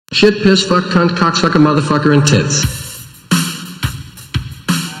Shit, piss, fuck, cunt, cocksucker, motherfucker, and tits.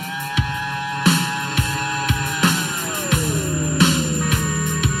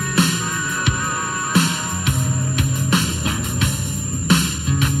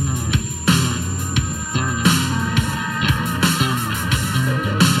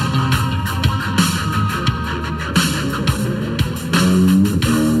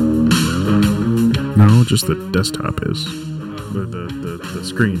 No, just the desktop is. The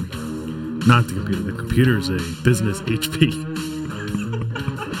screen. Not the computer. The computer is a business HP.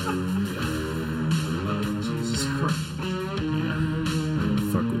 Jesus Christ.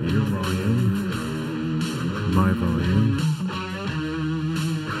 Fuck with your volume. My volume.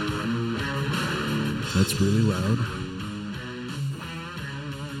 That's really loud.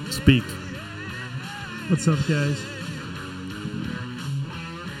 Speak. What's up, guys?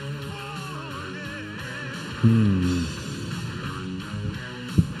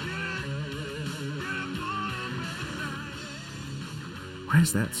 Why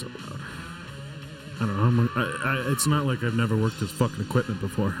is that so loud? I don't know. It's not like I've never worked this fucking equipment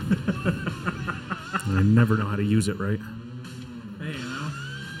before. I never know how to use it right. Hey, you know.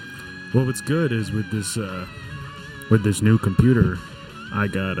 Well, what's good is with this new computer, I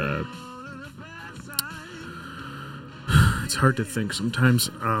got it's hard to think sometimes.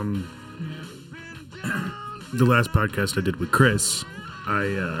 The last podcast I did with Chris,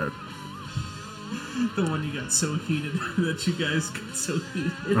 The one you got so heated that you guys got so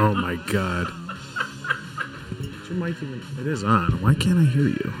heated. oh my god. Your mic even, it is on. Why can't I hear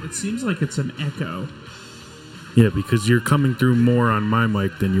you? It seems like it's an echo. Yeah, because you're coming through more on my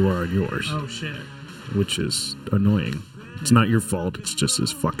mic than you are on yours. Oh, shit. Which is annoying. It's not your fault, it's just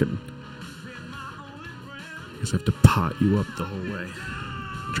this fucking... I guess I have to pot you up the whole way.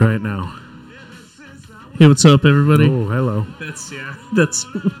 Try it now. Hey, what's up, everybody? Oh, hello. That's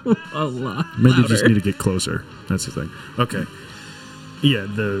a lot Maybe you louder. just need to get closer. That's the thing. Okay. Yeah,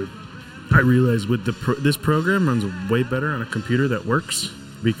 I realized with this program runs way better on a computer that works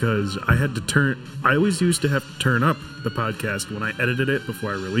because I always used to have to turn up the podcast when I edited it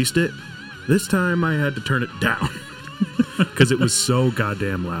before I released it. This time I had to turn it down because it was so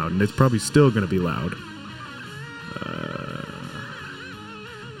goddamn loud, and it's probably still going to be loud.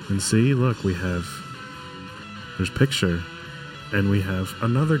 And see, look, there's picture, and we have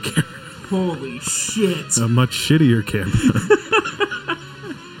another camera. Holy shit. A much shittier camera.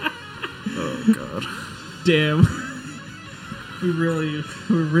 Oh, God. Damn.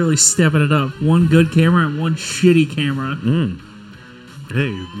 We're really stepping it up. One good camera and one shitty camera.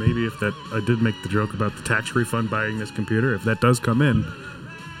 Hey, maybe if I did make the joke about the tax refund buying this computer, if that does come in,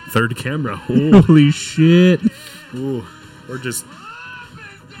 third camera. Ooh. Holy shit. Ooh. Or just...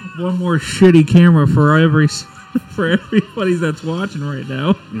 One more shitty camera for everybody that's watching right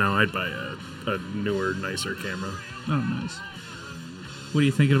now. No, I'd buy a newer, nicer camera. Oh, nice. What are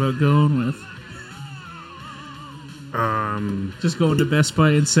you thinking about going with? Just going to Best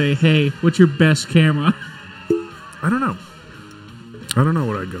Buy and say, hey, what's your best camera? I don't know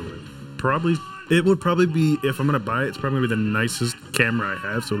what I'd go with. It would probably be, if I'm going to buy it, it's probably going to be the nicest camera I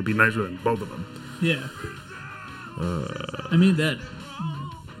have, so it'll be nicer than both of them. Yeah. I mean,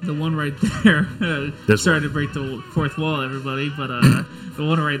 the one right there, sorry to break the fourth wall, everybody, but the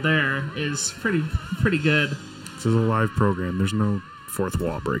one right there is pretty good. This is a live program. There's no fourth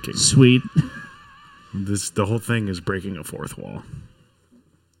wall breaking. Sweet. The whole thing is breaking a fourth wall.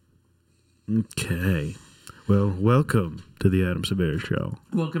 Okay. Well, welcome to the Adam Severe Show.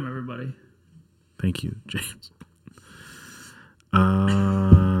 Welcome, everybody. Thank you, James.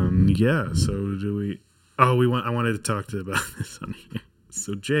 Yeah, so do we... Oh, I wanted to talk about this on here.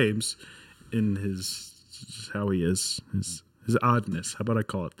 So James, in his oddness, how about I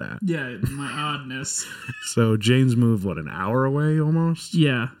call it that? Yeah, my oddness. So James moved, an hour away almost?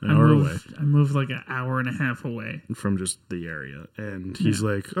 Yeah. An hour away. I moved like an hour and a half away. From just the area. And he's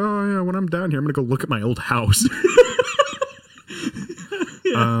like, oh yeah, when I'm down here, I'm going to go look at my old house.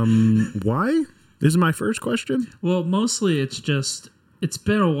 Yeah. Why? Is my first question? Well, mostly it's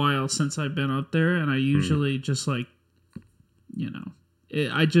been a while since I've been up there, and I usually just like,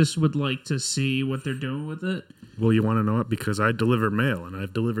 I just would like to see what they're doing with it. Well, you want to know it? Because I deliver mail, and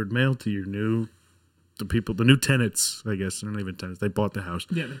I've delivered mail to the new tenants, I guess. They're not even tenants. They bought the house.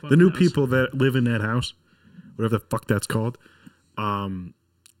 Yeah, they bought the new house. people that live in that house, whatever the fuck that's called,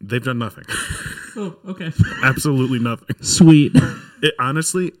 they've done nothing. Oh, okay. Absolutely nothing. Sweet.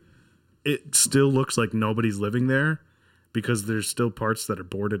 Honestly, it still looks like nobody's living there because there's still parts that are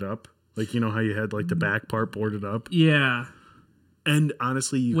boarded up. Like, you know how you had like the back part boarded up? Yeah. And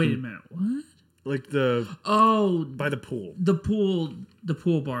honestly, Wait a minute. What? Like the by the pool. The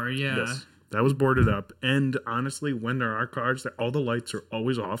pool bar, yeah. Yes. That was boarded up. And honestly, when there are cars, all the lights are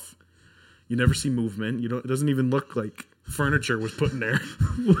always off. You never see movement. It doesn't even look like furniture was put in there.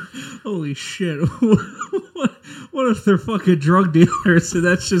 Holy shit. What if they're fucking drug dealers and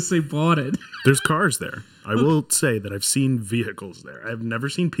that's just they bought it? There's cars there. I will say that I've seen vehicles there. I've never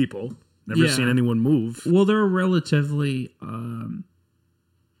seen people. Never seen anyone move. Well, they're relatively...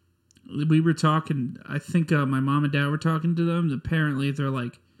 we were talking... I think my mom and dad were talking to them. Apparently, they're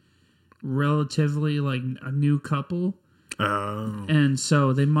like relatively like a new couple. Oh. And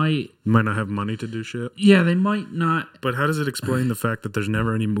so they might not have money to do shit. Yeah, they might not. But how does it explain the fact that there's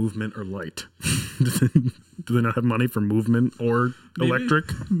never any movement or light? Do they not have money for movement or electric?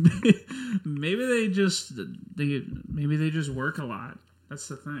 Maybe they just work a lot. That's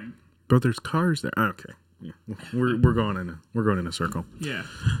the thing. But there's cars there. Okay. Yeah. We're going in a circle. Yeah.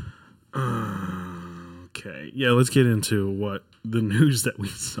 Okay. Yeah, let's get into what the news that we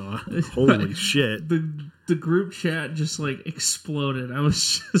saw. Holy shit. The group chat just like exploded. I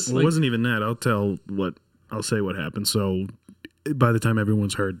was just it wasn't even that. I'll say what happened. So by the time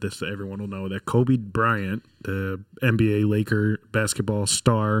everyone's heard this, everyone will know that Kobe Bryant, the NBA Laker basketball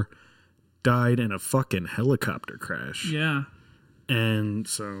star, died in a fucking helicopter crash. Yeah. And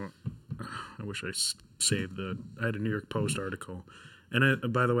so I wish I saved I had a New York Post article.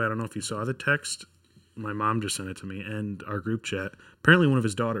 And by the way, I don't know if you saw the text. My mom just sent it to me and our group chat. Apparently one of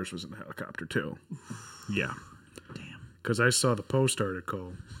his daughters was in the helicopter too. Yeah. Damn. Because I saw the Post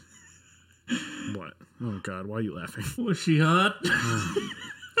article. What? Oh, God. Why are you laughing? Was she hot?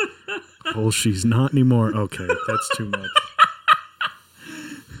 Oh, she's not anymore. Okay. That's too much.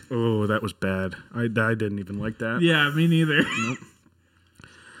 Oh, that was bad. I didn't even like that. Yeah, me neither. Nope.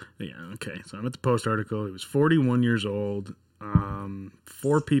 Yeah, okay. So I'm at the Post article. He was 41 years old.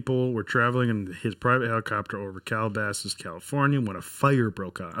 4 people were traveling in his private helicopter over Calabasas, California when a fire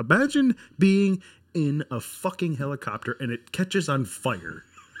broke out. Imagine being in a fucking helicopter and it catches on fire.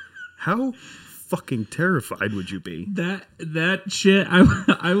 How fucking terrified would you be? That shit,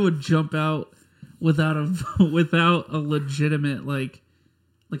 I would jump out without a legitimate like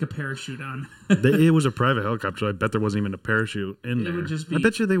a parachute on. It was a private helicopter, so I bet there wasn't even a parachute in there. It would just be... I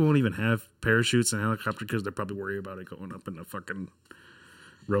bet you they won't even have parachutes in a helicopter because they're probably worried about it going up in the fucking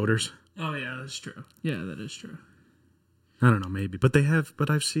rotors. Oh yeah, that's true. Yeah, that is true. I don't know, maybe, but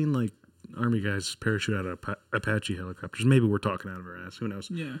I've seen like Army guys parachute out of Apache helicopters. Maybe we're talking out of our ass. Who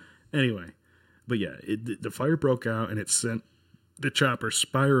knows? Yeah. Anyway, but yeah, the fire broke out and it sent the chopper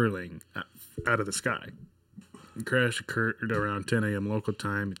spiraling out of the sky. The crash occurred around 10 a.m. local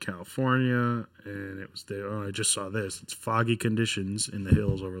time in California, and it was there. Oh, I just saw this. It's foggy conditions in the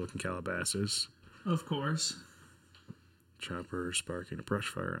hills overlooking Calabasas. Of course. Chopper sparking a brush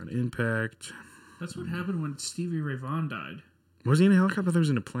fire on impact. That's what happened when Stevie Ray Vaughan died. Was he in a helicopter? I thought he was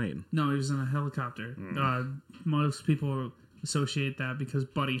in a plane. No, he was in a helicopter. Most people associate that because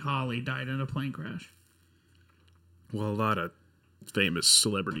Buddy Holly died in a plane crash. Well, a lot of famous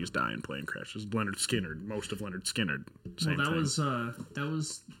celebrities die in plane crashes. Leonard Skinner, most of Leonard Skinner. Same that thing. that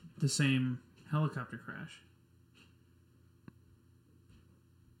was the same helicopter crash.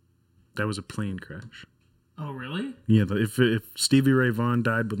 That was a plane crash. Oh, really? Yeah, if Stevie Ray Vaughan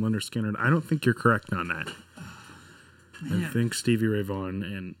died with Leonard Skinner, I don't think you're correct on that. Man. I think Stevie Ray Vaughan,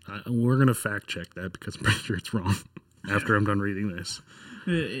 and we're going to fact check that because I'm pretty sure it's wrong after I'm done reading this.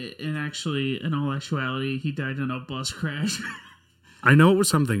 And actually, in all actuality, he died in a bus crash. I know it was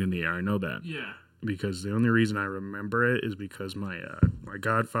something in the air. I know that. Yeah. Because the only reason I remember it is because my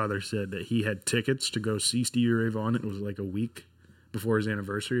godfather said that he had tickets to go see Stevie Ray Vaughan. It was like a week before his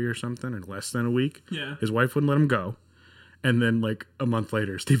anniversary or something, or less than a week. Yeah. His wife wouldn't let him go. And then like a month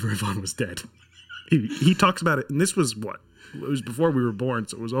later, Stevie Ray Vaughan was dead. He talks about it, and this was what? It was before we were born,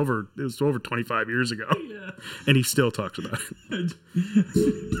 so it was over 25 years ago. Yeah. And he still talks about it.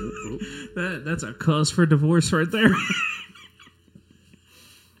 That's a cause for divorce right there.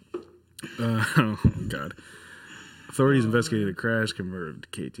 Oh, God. Authorities investigated the crash, confirmed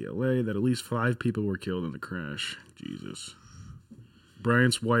to KTLA that at least 5 people were killed in the crash. Jesus.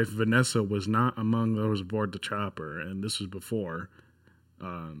 Bryant's wife, Vanessa, was not among those aboard the chopper, and this was before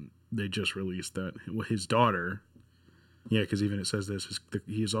they just released that. His daughter, yeah, because even it says this,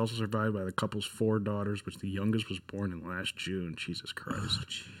 he is also survived by the couple's 4 daughters, which the youngest was born in last June. Jesus Christ. Oh,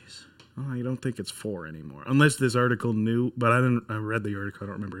 jeez. Oh, I don't think it's 4 anymore. Unless this article knew, but I read the article, I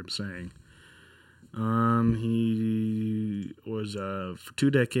don't remember him saying. He was for 2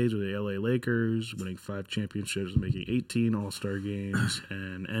 decades with the LA Lakers, winning 5 championships, making 18 All-Star games,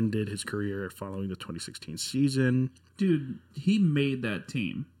 and ended his career following the 2016 season. Dude, he made that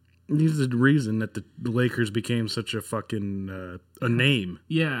team. He's the reason that the Lakers became such a fucking a name.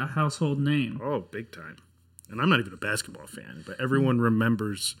 Yeah, a household name. Oh, big time. And I'm not even a basketball fan, but everyone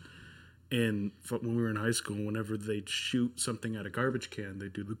remembers when we were in high school, whenever they'd shoot something at a garbage can,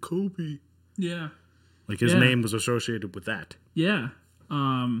 they'd do the Kobe. Yeah. Like his name was associated with that. Yeah.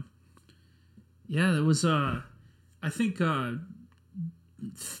 Yeah, there was I think the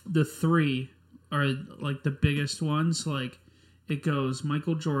three are like the biggest ones. Like it goes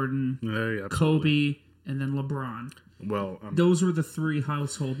Michael Jordan, Yeah, Kobe, and then LeBron. Well, Those were the three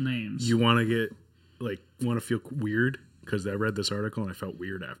household names. you want to feel weird? Because I read this article and I felt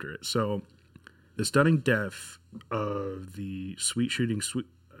weird after it. So, the stunning death of the sweet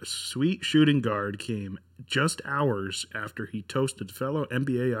shooting guard came just hours after he toasted fellow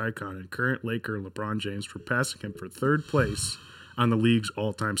NBA icon and current Laker LeBron James for passing him for third place on the league's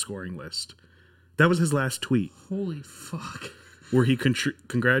all-time scoring list. That was his last tweet. Holy fuck. Where he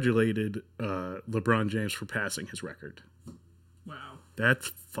congratulated LeBron James for passing his record. Wow.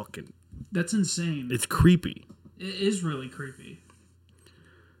 That's insane. it's creepy. It is really creepy.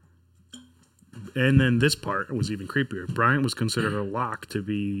 And then this part was even creepier. Bryant was considered a lock to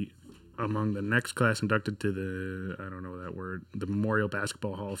be among the next class inducted to the Memorial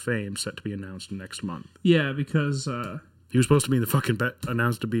Basketball Hall of Fame, set to be announced next month. Yeah, because He was supposed to be in the fucking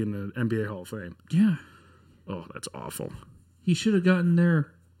announced to be in the NBA Hall of Fame. Yeah. Oh, that's awful. He should have gotten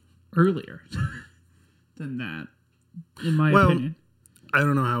there earlier than that, in my opinion. I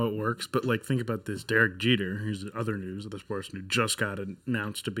don't know how it works, but think about this. Derek Jeter, who's the other news of this person who just got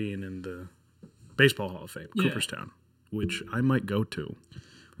announced to being in the Baseball Hall of Fame, Cooperstown, which I might go to.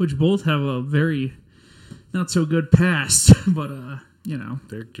 Which both have a very not so good past, but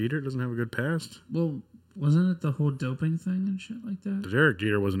Derek Jeter doesn't have a good past. Well, wasn't it the whole doping thing and shit like that? Derek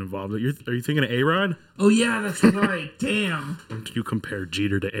Jeter wasn't involved. Are you thinking of A-Rod? Oh yeah, that's right. Damn. Don't you compare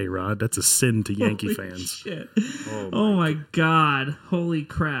Jeter to A-Rod? That's a sin to Yankee Holy fans. Shit. Oh my god. Holy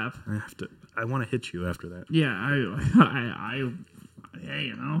crap. I want to hit you after that. Yeah, I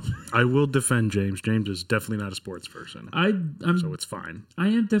I will defend James. James is definitely not a sports person. So it's fine. I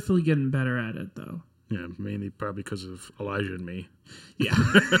am definitely getting better at it though. Yeah, mainly probably because of Elijah and me. Yeah.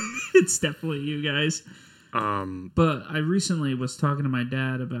 It's definitely you guys. But I recently was talking to my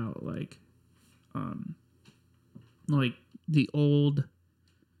dad about the old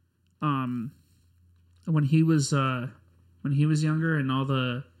when he was younger and all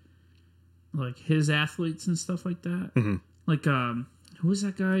the his athletes and stuff like that. Mm-hmm. Who was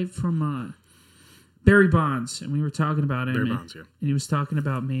that guy from Barry Bonds? And we were talking about him. Barry Bonds, yeah. And he was talking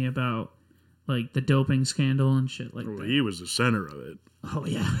about me about the doping scandal and shit like that. He was the center of it. Oh,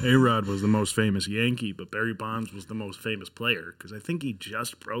 yeah. A-Rod was the most famous Yankee, but Barry Bonds was the most famous player because I think he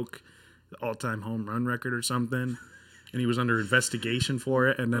just broke the all-time home run record or something, and he was under investigation for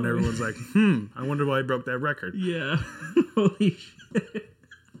it, and then everyone's like, I wonder why he broke that record. Yeah. Holy shit.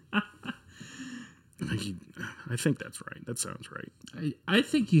 I think that's right. That sounds right. I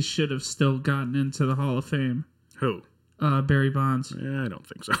think he should have still gotten into the Hall of Fame. Who? Barry Bonds. Yeah, I don't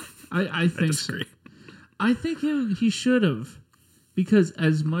think so. I think so. I think he should have. Because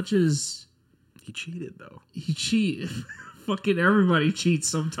as much as... He cheated, though. He cheated. Fucking everybody cheats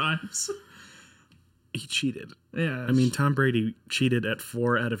sometimes. He cheated. Yeah. I mean, Tom Brady cheated at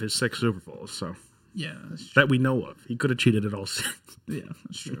 4 out of his 6 Super Bowls, so... Yeah, that we know of. He could have cheated at all 6. Yeah,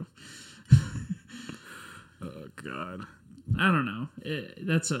 that's true. Oh, God. I don't know.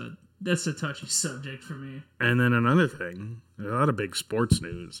 That's a touchy subject for me. And then another thing, a lot of big sports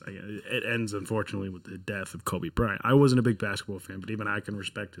news. It ends, unfortunately, with the death of Kobe Bryant. I wasn't a big basketball fan, but even I can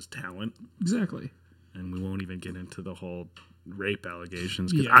respect his talent. Exactly. And we won't even get into the whole rape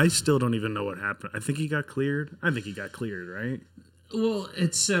allegations. Because I still don't even know what happened. I think he got cleared. I think he got cleared, right? Well,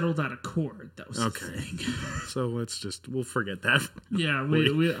 it settled out of court. That was the thing. So we'll forget that. Yeah,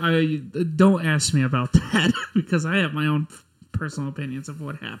 I don't ask me about that because I have my own personal opinions of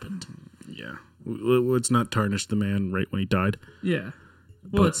what happened. Yeah. Let's not tarnish the man right when he died. Yeah.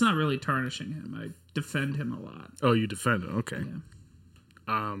 Well, it's not really tarnishing him. I defend him a lot. Oh, you defend him. Okay.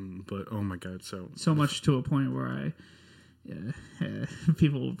 Yeah. But oh my God, so much to a point where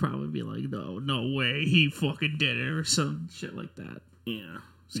people will probably be like, no way, he fucking did it, or some shit like that. Yeah.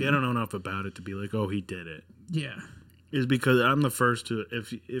 See, I don't know enough about it to be like, oh, he did it. Yeah. Is because I'm the first to,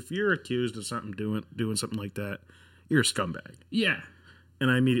 if you're accused of something doing something like that, you're a scumbag. Yeah.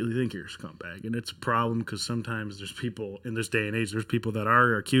 And I immediately think you're a scumbag. And it's a problem because sometimes there's people, in this day and age, there's people that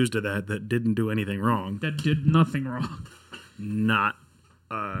are accused of that didn't do anything wrong. That did nothing wrong. Not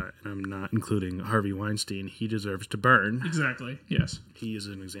and I'm not including Harvey Weinstein, he deserves to burn. Exactly. Yes. He is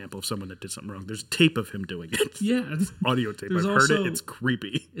an example of someone that did something wrong. There's tape of him doing it. Yeah. Audio tape. There's I've heard also- it. It's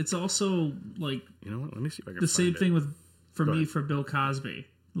creepy. It's also like You know what? Let me see if I can the find same it. thing with for Go me ahead. for Bill Cosby.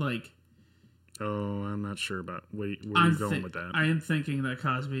 Like Oh, I'm not sure about where you're going with that. I am thinking that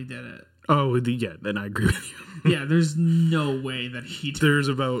Cosby did it. Oh, yeah, then I agree with you. Yeah, there's no way that he did There's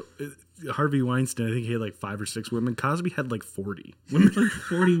about Harvey Weinstein. I think he had like 5 or 6 women. Cosby had like 40. like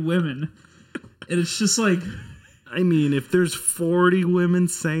 40 women. And it's just like, I mean, if there's 40 women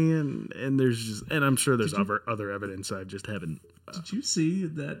saying, and I'm sure there's other evidence. I just haven't. did you see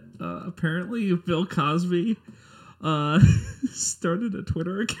that apparently Bill Cosby started a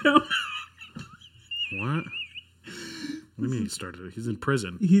Twitter account? What? What do you mean he started it? He's in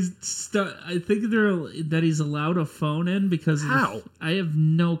prison. I think that he's allowed a phone in because How? I have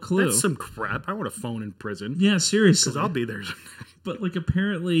no clue. That's some crap. I want a phone in prison. Yeah, seriously. Because I'll be there. But like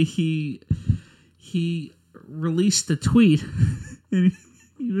apparently he released a tweet and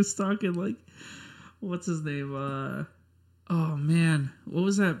he was talking like, what's his name? Oh man, what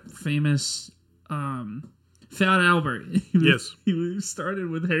was that famous Fat Albert? Yes. He started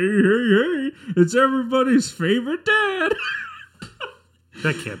with hey, it's everybody's favorite dad.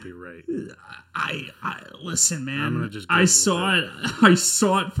 That can't be right. I listen, man. I'm gonna just I Google saw it. I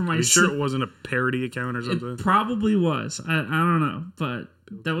saw it for You myself. sure it wasn't a parody account or something? It probably was. I don't know, but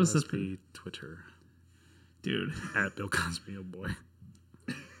that was the Cosby Twitter dude. at Bill Cosby. Oh boy.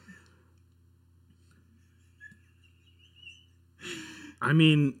 I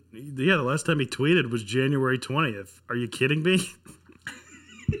mean, yeah, the last time he tweeted was January 20th. Are you kidding me?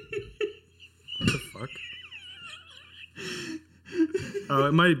 What the fuck? Oh,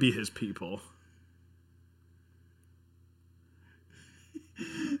 it might be his people.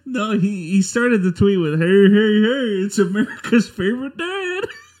 No, he started the tweet with hey, it's America's favorite dad.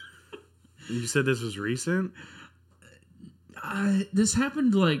 You said this was recent? This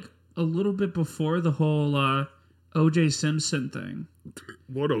happened like a little bit before the whole O.J. Simpson thing.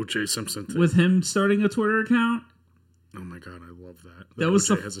 What O.J. Simpson thing? With him starting a Twitter account. Oh my god, I love that. That was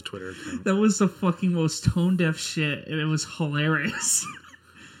O.J. the- has a Twitter account. That was the fucking most tone-deaf shit, and it was hilarious.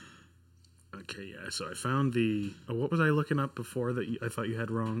 Okay, yeah. So I found the. Oh, what was I looking up before that I thought you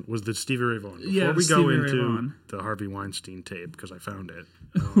had wrong? Was the Stevie Ray Vaughan? Before Yeah, we Stevie go Ray into Vaughan. the Harvey Weinstein tape, because I found it.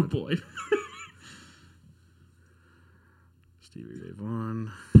 Oh boy. Stevie Ray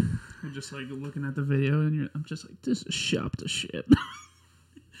Vaughan. I'm just like looking at the video, and I'm just like, this is shop to shit.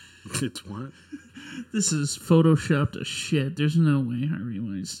 It's what? This is Photoshop to shit. There's no way Harvey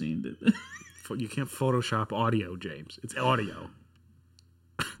Weinstein did that. You can't Photoshop audio, James. It's audio.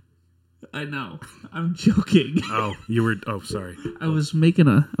 I know. I'm joking. Oh, you were. Oh, sorry. I was making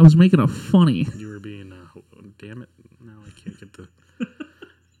a funny. You were being. Damn it! Now I can't get the.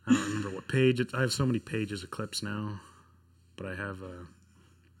 I don't remember what page. I have so many pages of clips now, but I have.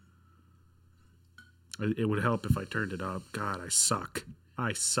 It would help if I turned it up. God, I suck.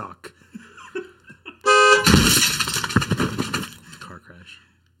 I suck. Car crash.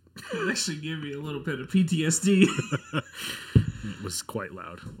 It actually gave me a little bit of PTSD. It was quite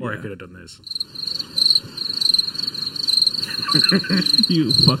loud. Or I Yeah. could have done this.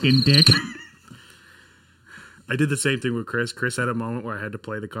 You fucking dick. I did the same thing with Chris. Chris had a moment where I had to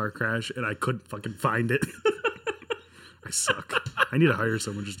play the car crash and I couldn't fucking find it. I suck. I need to hire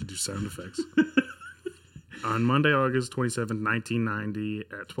someone just to do sound effects. On Monday, August 27th, 1990,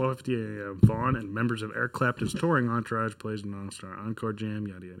 at 12:50 a.m., Vaughn and members of Eric Clapton's touring entourage plays an all-star encore jam,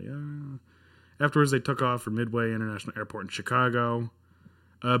 yada, yada, yada. Afterwards, they took off for Midway International Airport in Chicago.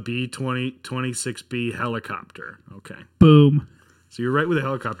 A B-26B helicopter. Okay. Boom. So you're right with the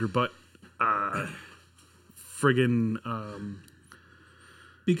helicopter, but friggin'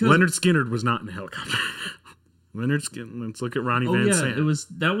 Because Leonard Skinner was not in a helicopter. Leonard Skinner. Let's look at Ronnie oh Van yeah, Sant.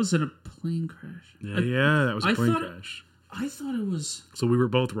 that was in a plane crash. Yeah, that was a I plane thought- crash. I thought it was So we were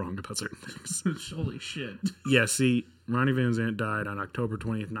both wrong about certain things. holy shit. Yeah, see, Ronnie Van Sant died on October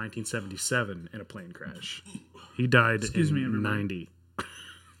 20th, 1977 in a plane crash. He died Excuse me, in everybody. 90.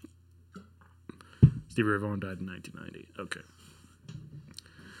 Stevie Ray Vaughan died in 1990. Okay.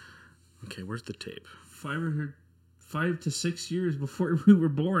 Okay, where's the tape? 5 to 6 years before we were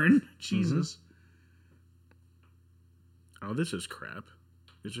born. Jesus. Oh, this is crap.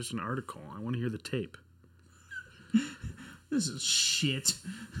 It's just an article. I want to hear the tape. This is shit.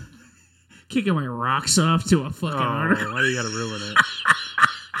 Kicking my rocks off to a fucking article. Why do you gotta ruin it?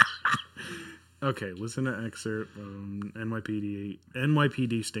 Okay, listen to excerpt from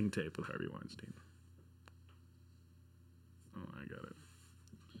NYPD sting tape with Harvey Weinstein. Oh, I got it.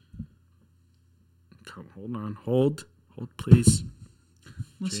 Come, hold on. Hold, please.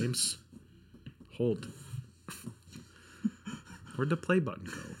 Listen. James, hold. Where'd the play button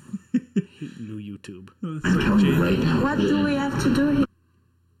go? Hate new YouTube. What do we have to do here?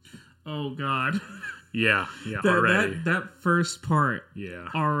 Oh God. Yeah, already. That first part. Yeah.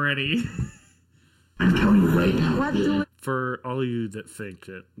 Already. I'm telling you right now. What do we For all of you that think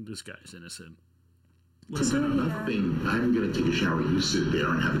that this guy's innocent. Listen. Nothing. I'm gonna take a shower. You sit there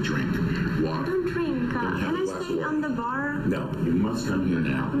and have a drink. Water. don't drink? have Can a I glass stay of water. on the bar? No, you must come here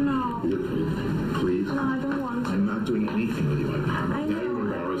now. No. Please. No, I don't want to. I'm not doing anything with you. I Now know. you're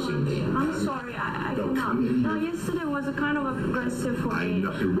embarrassing me. I'm sorry. I No, cannot. come in No, here. yesterday was a kind of aggressive for I me.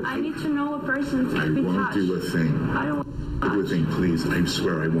 know. I need to know a person I to be won't touched. do a thing. I don't. Do a thing, please. I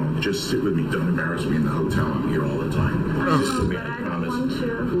swear I won't. Just sit with me. Don't embarrass me in the hotel. I'm here all the time. Just sit with me. but I I don't promise. want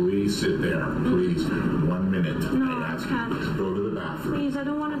to. Please sit there. Please. 1 minute. No, I I ask can't. you. Go to the bathroom. Please, I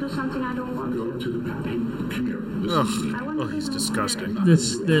don't want to do something I don't want Go to. to the bathroom. Come here. Listen to me. I want to he's be disgusting.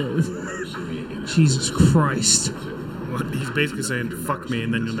 This. You'll never see me again. Jesus Christ. Well, he's basically saying, fuck me,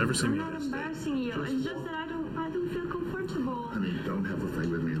 and then you'll never see I'm me not again. embarrassing you. It's just that I don't feel comfortable. Honey, don't have a fight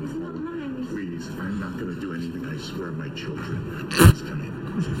with me in the not hall. nice. Please, I'm not going to do anything. I swear, my children. Please come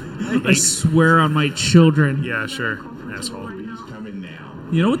in. I swear on my children. Yeah, sure, asshole. Please come in now.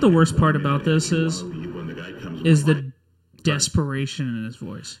 You know what the worst part about this is? When the guy comes Is the desperation in his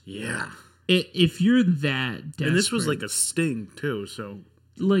voice. Yeah. If you're that desperate, And this was like a sting, too, so...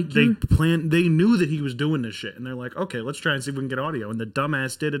 like They you're- they knew that he was doing this shit, and they're like, okay, let's try and see if we can get audio. And the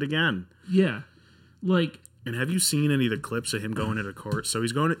dumbass did it again. yeah, like And have you seen any of the clips of him going into court? So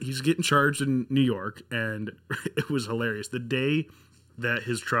he's getting charged in New York, and it was hilarious. The day that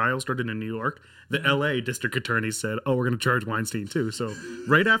his trial started in New York, the LA district attorney said, oh, we're going to charge Weinstein too. So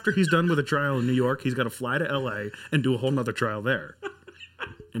right after he's done with a trial in New York, he's got to fly to LA and do a whole nother trial there.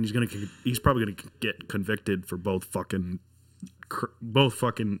 And he's probably going to get convicted for both fucking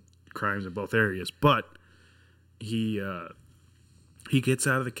crimes in both areas. But he gets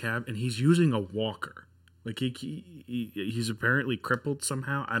out of the cab and he's using a walker. Like he's apparently crippled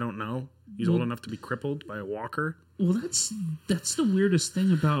somehow. I don't know. He's old enough to be crippled by a walker. well, that's the weirdest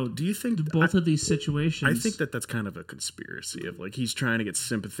thing about. Do you think both of these situations? I think that's kind of a conspiracy of like he's trying to get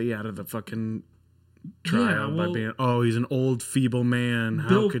sympathy out of the fucking trial by being he's an old feeble man.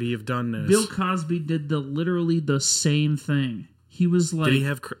 How could he have done this? Bill Cosby did literally the same thing. He was like, did he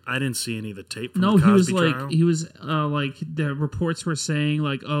have? I didn't see any of the tape. From no, the he was Cosby like, trial. he was like the reports were saying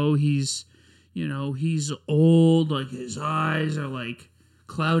like, oh, he's old, like his eyes are like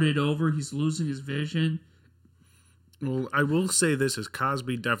clouded over, he's losing his vision. Well, I will say this: is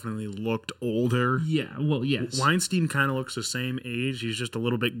Cosby definitely looked older. Yeah, well, yes. Weinstein kind of looks the same age. He's just a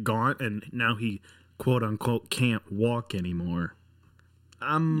little bit gaunt, and now he quote unquote can't walk anymore.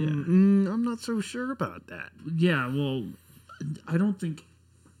 I'm not so sure about that. Yeah, well, I don't think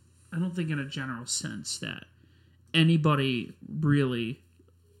in a general sense that anybody really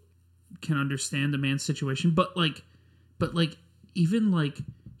can understand the man's situation, but even like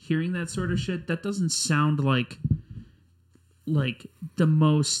hearing that sort of shit, that doesn't sound like the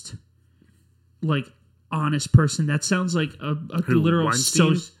most like honest person. That sounds like a literal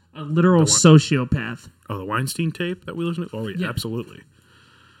Weinstein? sociopath. Oh, the Weinstein tape that we listened to? Oh, yeah, Yeah. absolutely.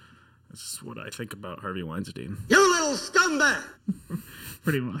 That's what I think about Harvey Weinstein. You little scumbag!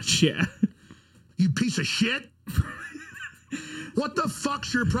 Pretty much, yeah. You piece of shit! What the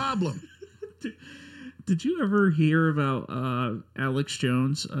fuck's your problem? Did you ever hear about Alex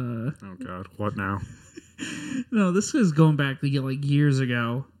Jones? Oh, God. What now? No, this is going back like years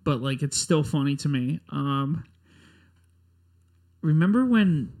ago, but like it's still funny to me. Remember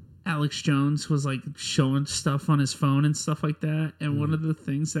when Alex Jones was like showing stuff on his phone and stuff like that, and one of the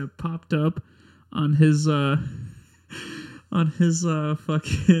things that popped up on his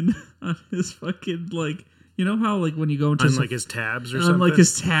fucking like, you know how like when you go into On like his tabs or something? on like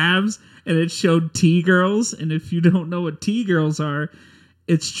his tabs, and it showed T-girls, and if you don't know what T-girls are,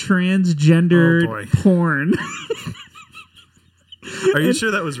 it's transgendered Oh, boy. porn. Are you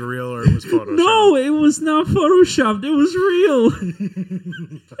sure that was real or it was Photoshop? No, it was not photoshopped. It was real.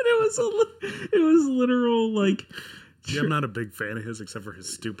 And it was literal like. Yeah, I'm not a big fan of his except for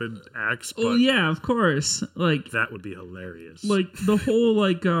his stupid acts, but Oh yeah, of course. Like that would be hilarious. the whole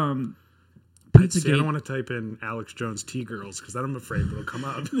like See, I Pizzagate. don't want to type in Alex Jones T-girls because then I'm afraid it'll come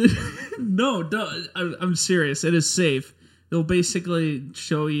up. No, I'm serious. It is safe. They'll basically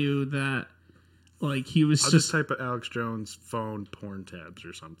show you that like he was I'll just type in Alex Jones phone porn tabs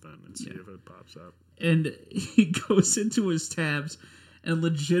or something and see if it pops up. and he goes into his tabs and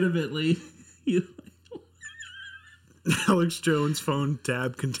legitimately he Alex Jones phone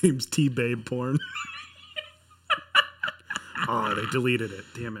tab contains T-babe porn. Oh, they deleted it.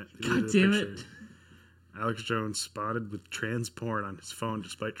 Damn it. They God deleted the damn picture. it. Alex Jones spotted with trans porn on his phone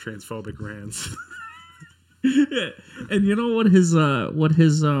despite transphobic rants. And you know what his Oh,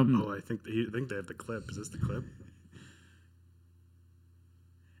 I think they have the clip. Is this the clip?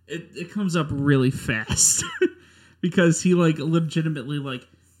 it comes up really fast because he like legitimately like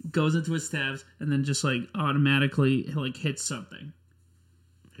goes into his tabs and then just like automatically like hits something.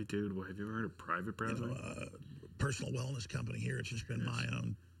 Hey, dude, have you ever heard of private browsing? Personal wellness company here. It's just been my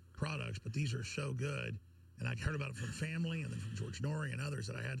own products, but these are so good. And I heard about it from family and then from George Norrie and others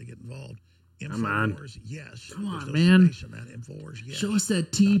that I had to get involved. Come on. InfoWars, yes. Come on, There's no man. space in that. InfoWars, yes. Show us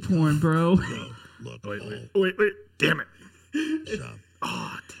that T porn, bro. Look, Wait. Damn it. so,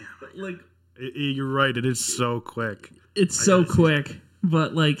 Oh, damn it. Like You're right. It is so quick. it's so quick,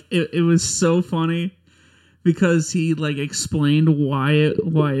 but like it was so funny because he like explained why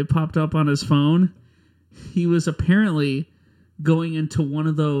it popped up on his phone. He was apparently going into one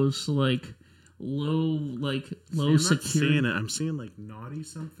of those like low See, I'm not security. seeing it. I'm seeing like naughty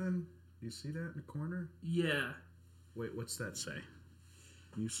something. You see that in the corner? Yeah. Wait, what's that say?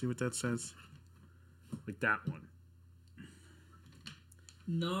 Can you see what that says? Like that one.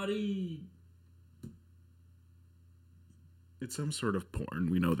 Naughty. It's some sort of porn.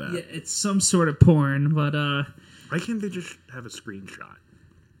 We know that. Yeah, it's some sort of porn, but Why can't they just have a screenshot?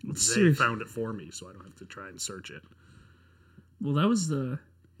 They seriously. found it for me, so I don't have to try and search it. Well, that was the.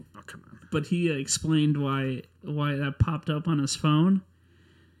 Oh, come on. But he explained why that popped up on his phone,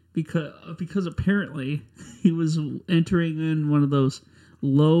 because apparently he was entering in one of those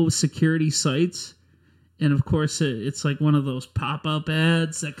low security sites, and of course it's like one of those pop-up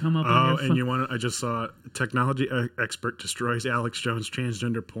ads that come up on your phone. And you want to? I just saw technology expert destroys Alex Jones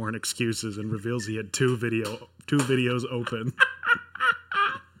transgender porn excuses and reveals he had two videos open.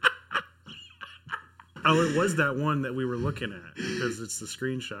 Oh, it was that one that we were looking at because it's the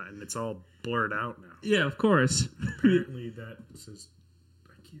screenshot and it's all blurred out now. Yeah, of course. Apparently, that says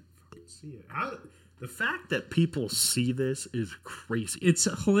I can't fucking see it. The fact that people see this is crazy. It's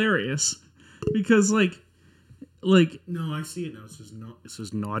hilarious because like No, I see it now. It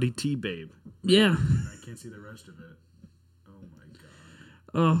says naughty T babe. yeah. I can't see the rest of it. Oh my god.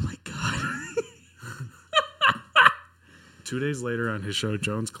 Oh my god. 2 days later on his show,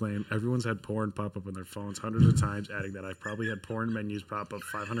 Jones claimed everyone's had porn pop up on their phones hundreds of times, adding that I've probably had porn menus pop up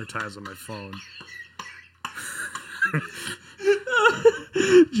 500 times on my phone.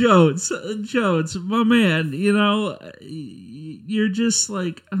 Jones, my man, you know, you're just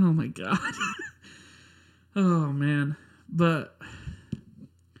like, oh my god. Oh man. But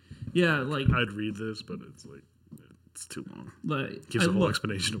yeah, like I'd read this, but it's too long. like Gives a whole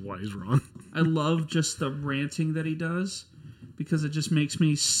explanation of why he's wrong. I love just the ranting that he does because it just makes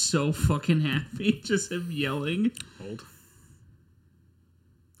me so fucking happy. Just him yelling. Hold.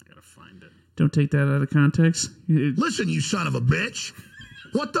 I gotta find it. Don't take that out of context. listen, you son of a bitch.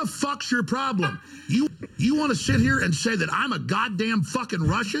 What the fuck's your problem? You want to sit here and say that I'm a goddamn fucking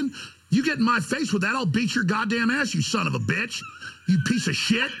Russian? You get in my face with that, I'll beat your goddamn ass, you son of a bitch. You piece of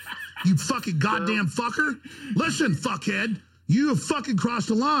shit. You fucking goddamn fucker. Listen, fuckhead, you have fucking crossed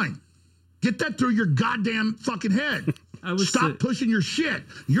the line. Get that through your goddamn fucking head. Stop pushing your shit.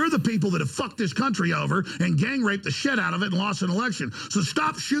 You're the people that have fucked this country over and gang raped the shit out of it and lost an election. So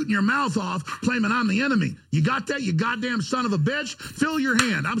stop shooting your mouth off claiming I'm the enemy. You got that, you goddamn son of a bitch? Fill your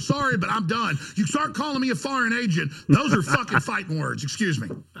hand. I'm sorry, but I'm done. You start calling me a foreign agent. Those are fucking fighting words. Excuse me.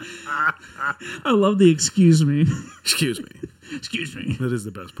 I love the excuse me. Excuse me. Excuse me. That is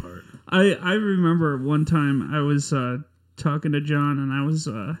the best part. I remember one time I was talking to John and I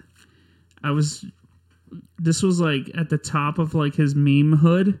was this was like at the top of like his meme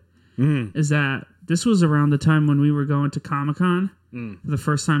hood. Is that this was around the time when we were going to Comic-Con for the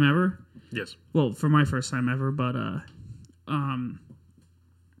first time ever. Yes. Well, for my first time ever, but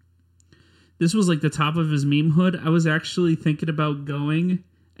this was like the top of his meme hood. I was actually thinking about going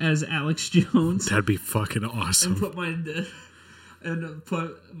as Alex Jones. That'd be fucking awesome. And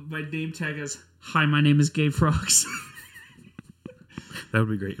put my name tag as "Hi, my name is Gay Frogs." That would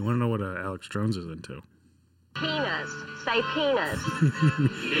be great. You want to know what Alex Jones is into? Penis. Say penis.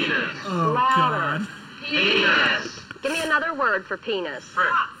 Oh Louder. God! Penis. Give me another word for penis.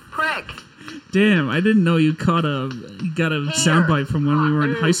 Prick. Damn, I didn't know you got a soundbite from when we were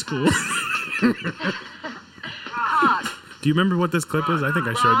in high school. Cock. Do you remember what this clip is? I think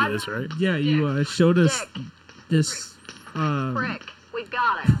I showed you this, right? Yeah, you showed us Dick. this. Prick. We've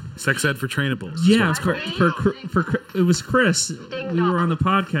got it. Sex ed for trainables. Yeah, for it was Chris. We were on the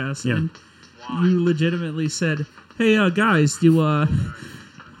podcast, Yeah. and you legitimately said, "Hey, guys,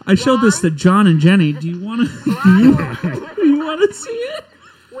 I showed this to John and Jenny. Do you want to? Do you want to see it.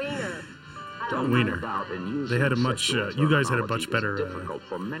 Wiener. Wiener. They had a much. You guys had a much better difficult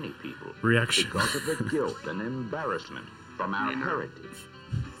for many people reaction because of the guilt and embarrassment from our heritage.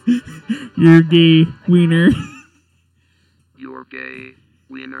 You're gay, Wiener. You're gay,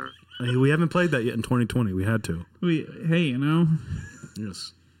 Wiener. Hey, we haven't played that yet in 2020. We had to. Hey, you know.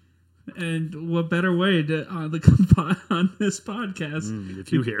 Yes. And what better way to on this podcast?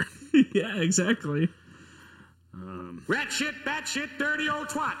 If you hear. Yeah, exactly. Rat shit, bat shit, dirty old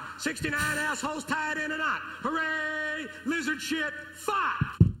twat. 69 assholes tied in a knot. Hooray! Lizard shit,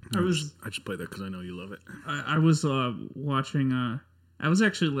 fuck! I just play that because I know you love it. I was watching. I was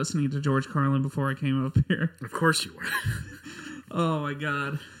actually listening to George Carlin before I came up here. Of course you were. Oh my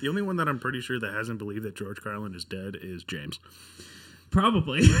god! The only one that I'm pretty sure that hasn't believed that George Carlin is dead is James.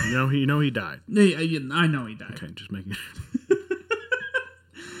 Probably. You know he died. I know he died. Okay, just making.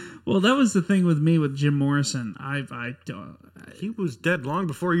 Well, that was the thing with me with Jim Morrison. He was dead long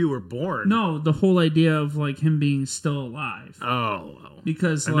before you were born. No, the whole idea of like him being still alive. Oh,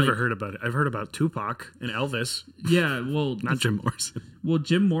 because I've like, never heard about it. I've heard about Tupac and Elvis. Yeah, well, not Jim Morrison. Well,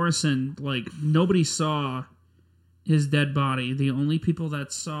 Jim Morrison, like nobody saw his dead body. The only people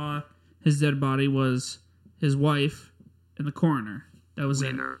that saw his dead body was his wife and the coroner. That was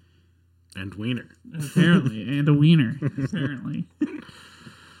Wiener. And Wiener. Apparently, and a wiener. Apparently.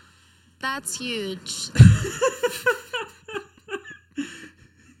 That's huge.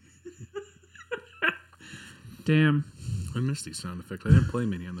 Damn. I missed these sound effects. I didn't play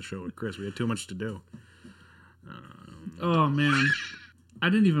many on the show with Chris. We had too much to do. Oh, man. I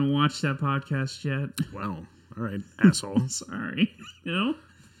didn't even watch that podcast yet. Well, all right, asshole. Sorry. You know?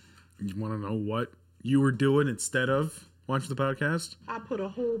 You want to know what you were doing instead of watching the podcast? I put a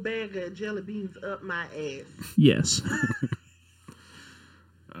whole bag of jelly beans up my ass. Yes.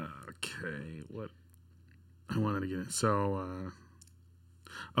 Okay, what I wanted to get in. So,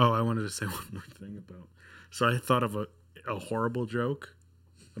 I wanted to say one more thing about. So I thought of a horrible joke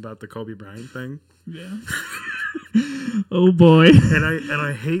about the Kobe Bryant thing. Yeah. Oh boy. And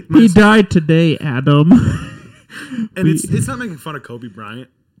I hate. He died today, Adam. And it's not making fun of Kobe Bryant,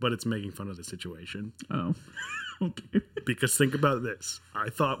 but it's making fun of the situation. Oh. Okay. Because think about this. I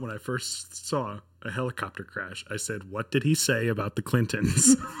thought when I first saw a helicopter crash, I said, "What did he say about the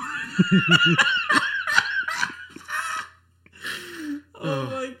Clintons?" Oh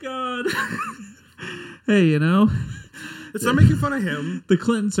my god. Hey, you know, it's not making fun of him. The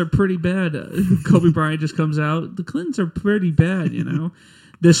Clintons are pretty bad. Kobe Bryant just comes out. The Clintons are pretty bad, you know.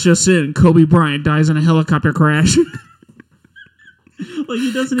 This just in: Kobe Bryant dies in a helicopter crash. Like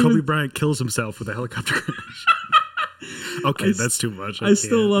he doesn't. Kobe Bryant kills himself with a helicopter crash. Okay, that's too much. I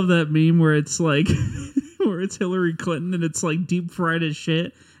still love that meme where it's like, where it's Hillary Clinton and it's like deep fried as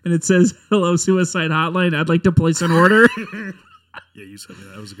shit, and it says, "Hello, suicide hotline. I'd like to place an order." Yeah, you said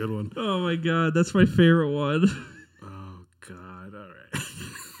that. That was a good one. Oh my god, that's my favorite one. Oh god, all right.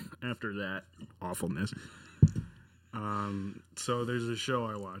 After that awfulness. So there's a show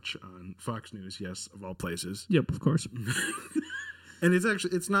I watch on Fox News, yes, of all places. Yep, of course. And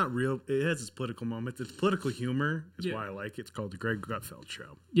it's not real. It has its political moments. It's political humor is why I like it. It's called The Greg Gutfeld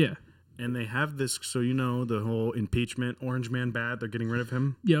Show. Yeah. And they have this, so you know, the whole impeachment, Orange Man bad, they're getting rid of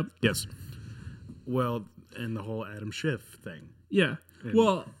him? Yep. Yes. Well, and the whole Adam Schiff thing. Yeah. And,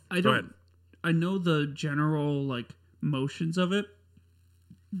 well, go ahead. I know the general, like, motions of it,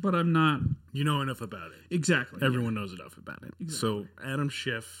 but I'm not... You know enough about it. Exactly. Everyone knows enough about it. Exactly. So Adam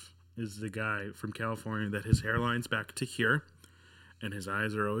Schiff is the guy from California that his hairline's back to here, and his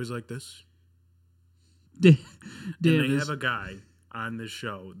eyes are always like this. Damn, and they have a guy on this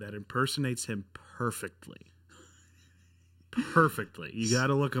show that impersonates him perfectly. Perfectly. You got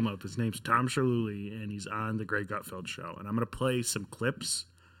to look him up. His name's Tom Shalhoub, and he's on the Greg Gutfeld Show. And I'm going to play some clips.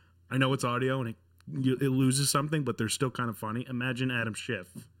 I know it's audio, and it loses something, but they're still kind of funny. Imagine Adam Schiff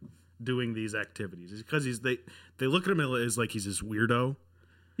doing these activities. It's because they look at him as like he's this weirdo.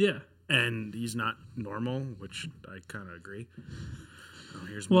 Yeah. And he's not normal, which I kind of agree.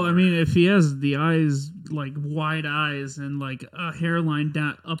 Here's well, more. I mean, if he has the eyes, like wide eyes and like a hairline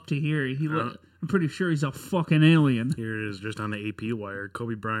down up to here, I'm pretty sure he's a fucking alien. Here it is, just on the AP wire.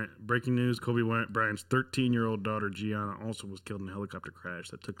 Kobe Bryant, breaking news, Kobe Bryant's 13-year-old daughter, Gianna, also was killed in a helicopter crash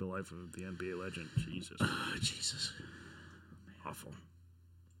that took the life of the NBA legend. Jesus. Oh, Jesus. Awful.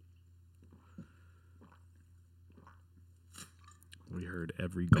 We heard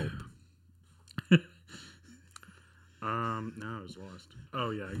every gulp. No, I was lost. Oh,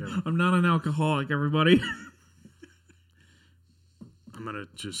 yeah, I got it. I'm not an alcoholic, everybody. I'm going to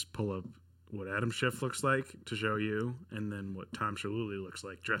just pull up what Adam Schiff looks like to show you, and then what Tom Shalhoub looks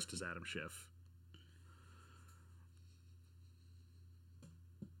like dressed as Adam Schiff.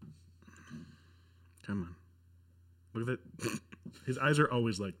 Come on. Look at that. His eyes are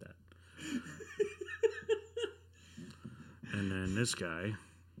always like that. And then this guy.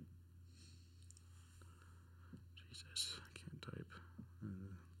 Jesus, I can't type.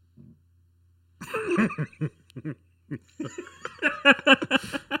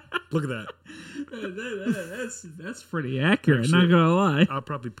 Look at that. That's pretty accurate. Actually, not gonna lie. I'll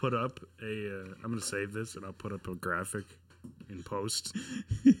probably put up I'm gonna save this and I'll put up a graphic in post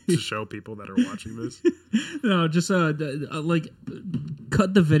to show people that are watching this. No, just like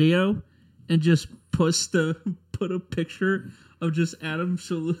cut the video and just put a picture of just Adam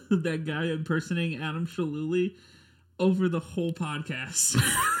Shaluli, that guy impersonating Adam Shaluli, over the whole podcast.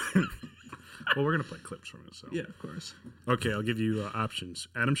 Well, we're going to play clips from it. So. Yeah, of course. Okay, I'll give you options.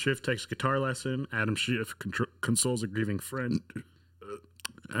 Adam Schiff takes guitar lesson. Adam Schiff consoles a grieving friend.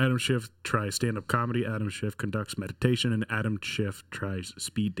 Adam Schiff tries stand-up comedy. Adam Schiff conducts meditation. And Adam Schiff tries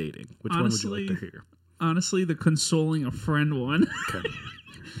speed dating. Which one would you like to hear? Honestly, the consoling a friend one. Okay.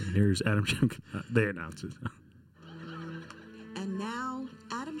 And here's Adam Schiff. They announce it. And now,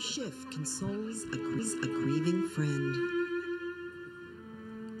 Adam Schiff consoles a grieving friend.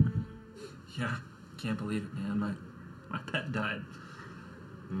 Yeah, can't believe it, man. My pet died.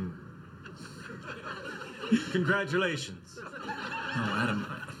 Congratulations. Oh, Adam,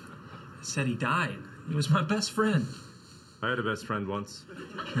 I said he died. He was my best friend. I had a best friend once.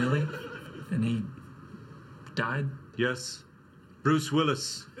 Really? And he died? Yes. Bruce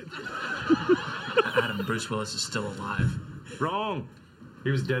Willis. Adam, Bruce Willis is still alive. Wrong.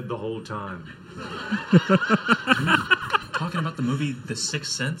 He was dead the whole time. Talking about the movie The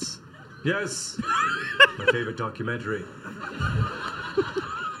Sixth Sense? Yes. My favorite documentary.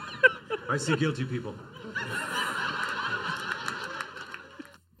 I see guilty people.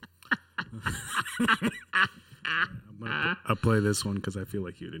 I'll play this one because I feel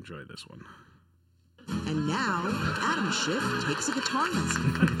like you'd enjoy this one. And now, Adam Schiff takes a guitar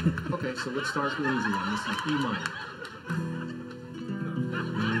lesson. Okay, so let's start with an easy one. This is E minor.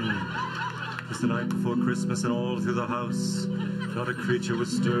 It's the night before Christmas and all through the house. Not a creature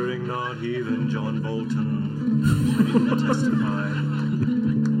was stirring, not even John Bolton. I need to testify.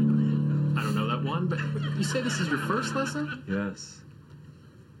 I don't know that one, but you say this is your first lesson? Yes.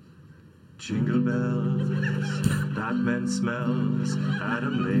 Jingle bells, Batman smells.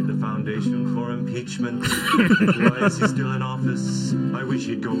 Adam laid the foundation for impeachment. Why is he still in office? I wish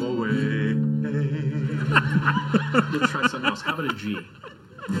he'd go away. Let's try something else. How about a G?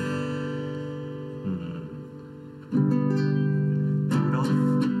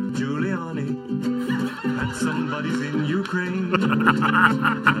 Giuliani had somebody's in Ukraine,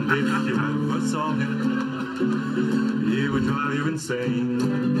 and if you ever saw him, he would drive you insane.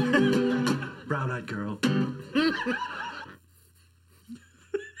 Brown-eyed girl.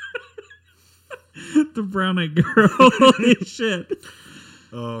 The brown-eyed girl. Holy shit.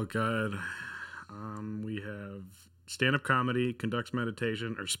 Oh, God. We have stand-up comedy, conducts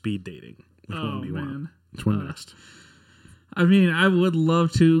meditation, or speed dating. Which one do you want? Which one next? I mean, I would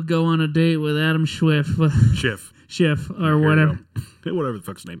love to go on a date with Adam Schiff. Schiff, or whatever. Whatever the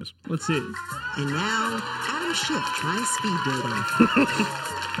fuck's name is. Let's see. And now, Adam Schiff tries speed dating.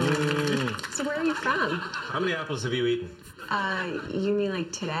 So where are you from? How many apples have you eaten? You mean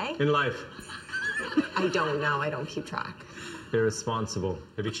like today? In life. I don't know. I don't keep track. Irresponsible.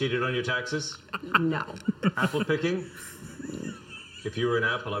 Have you cheated on your taxes? No. Apple picking? If you were an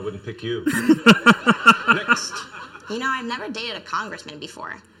apple, I wouldn't pick you. Next. You know, I've never dated a congressman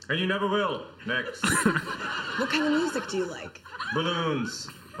before. And you never will. Next. What kind of music do you like? Balloons.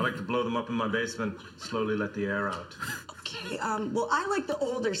 I like to blow them up in my basement, slowly let the air out. Okay, well, I like the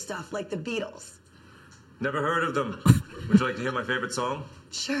older stuff, like the Beatles. Never heard of them. Would you like to hear my favorite song?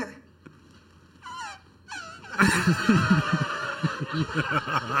 Sure.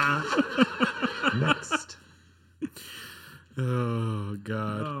 Next. Oh,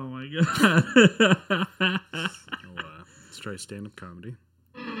 God. Oh, my God. Let's try stand-up comedy.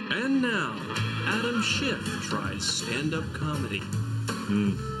 And now, Adam Schiff tries stand-up comedy.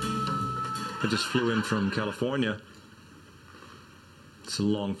 I just flew in from California. It's a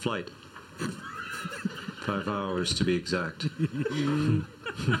long flight. 5 hours to be exact.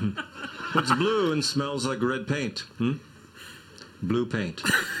 It's blue and smells like red paint. Blue paint.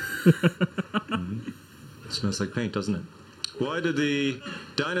 It smells like paint, doesn't it? Why did the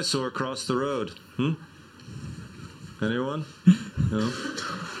dinosaur cross the road? Anyone? No?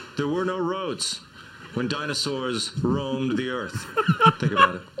 There were no roads when dinosaurs roamed the earth. Think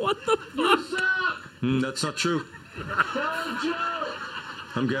about it. What the fuck? That's not true.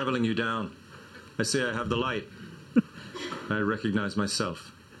 I'm gaveling you down. I say I have the light. I recognize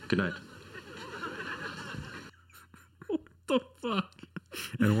myself. Good night. the fuck?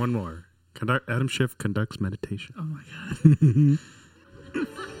 And one more. Adam Schiff conducts meditation. Oh my god.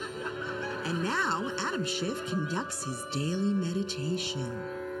 And now, Adam Schiff conducts his daily meditation.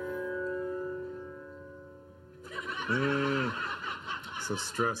 So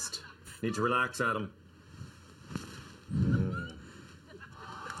stressed. Need to relax, Adam.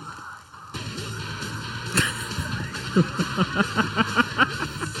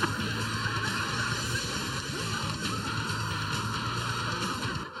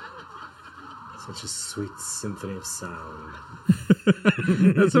 Such a sweet symphony of sound.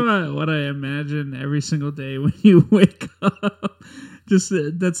 That's what I imagine every single day when you wake up. Just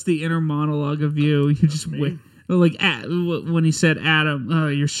that's the inner monologue of you. You just wake. Like when he said, "Adam, oh,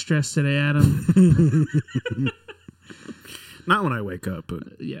 you're stressed today, Adam." Not when I wake up,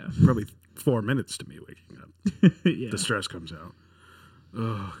 but yeah, probably 4 minutes to me waking up. Yeah. The stress comes out.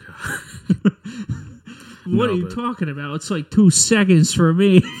 Oh What god. No, are you talking about? It's like 2 seconds for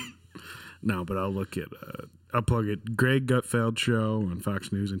me. No, but I'll look at I'll plug it. Greg Gutfeld show on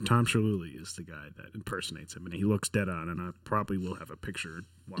Fox News, and Tom Shillelagh is the guy that impersonates him, and he looks dead on. And I probably will have a picture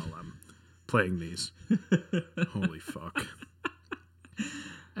while I'm playing these. Holy fuck!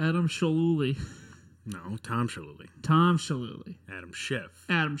 Adam Shillelagh. No, Tom Shillelagh. Tom Shillelagh. Adam Schiff.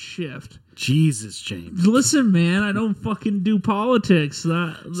 Adam Schiff. Jesus, James. Listen, man, I don't fucking do politics.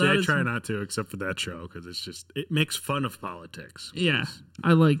 I try not to, except for that show, because it makes fun of politics. Yeah,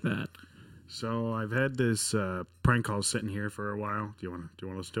 I like that. So I've had this prank call sitting here for a while. Do you want to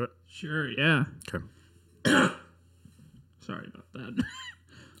listen to it? Sure. Yeah. Okay. Sorry about that.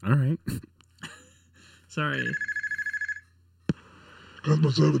 All right. Sorry.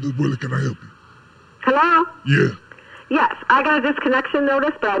 Customer service, this Willie. Can I help you? Hello? Yeah. Yes, I got a disconnection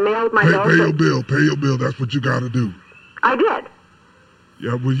notice, but I mailed my notice. Pay your bill. Pay your bill. That's what you got to do. I did.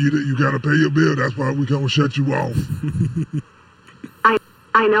 Yeah, well, you got to pay your bill. That's why we're going to shut you off.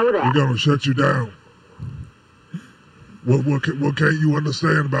 I know that. We're going to shut you down. What can't you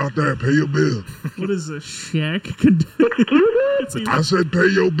understand about that? Pay your bill. What is a shack? Excuse me? I said pay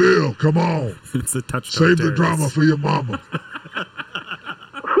your bill. Come on. It's a touchdown. Save the drama for your mama.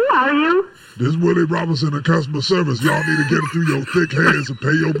 Who are you? This is Willie Robinson in customer service. Y'all need to get it through your thick heads and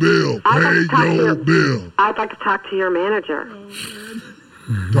pay your bill. Pay your bill. I'd like to talk to your manager.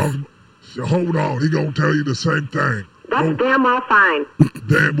 Hold on. He going to tell you the same thing. That's damn well fine.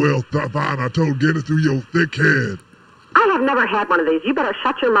 Damn well fine. I told get it through your thick head. I have never had one of these. You better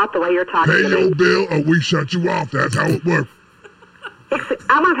shut your mouth the way you're talking to me. Pay your bill or we shut you off. That's how it works.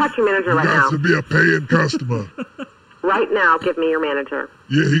 I want to talk to your manager right now. You got to be a paying customer. Right now, give me your manager.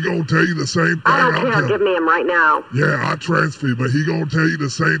 Yeah, he gonna tell you the same thing. I don't care. Give me him right now. Yeah, I transfer you, but he gonna tell you the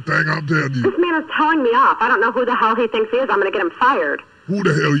same thing I'm telling you. This man is telling me off. I don't know who the hell he thinks he is. I'm gonna get him fired. Who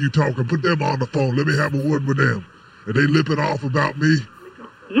the hell are you talking? Put them on the phone. Let me have a word with them. Are they lipping off about me?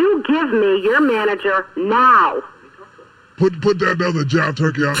 You give me your manager now. Put that other jive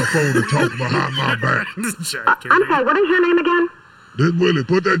turkey on the phone and talk behind my back. I'm sorry, what is your name again? This Willie.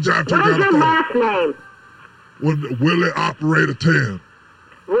 Put that jive turkey on the phone. What is your last name? Willie Operator 10.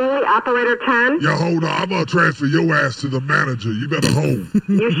 Willie Operator 10? Yeah, hold on. I'm going to transfer your ass to the manager. You better hold.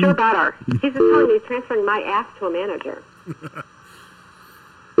 You sure better. He's just telling me he's transferring my ass to a manager.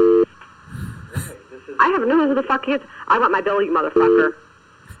 I have no idea who the fuck he is. I want my bill, you motherfucker.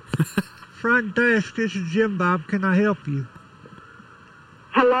 Front desk, this is Jim Bob. Can I help you?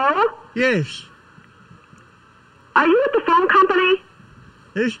 Hello? Yes. Are you at the phone company?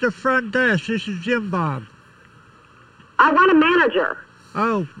 This is the front desk. This is Jim Bob. I want a manager.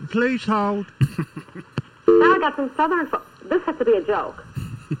 Oh, please hold. Now I got some southern This has to be a joke.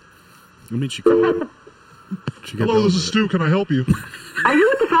 I mean, she called. Hello, this is Stu. Can I help you? Are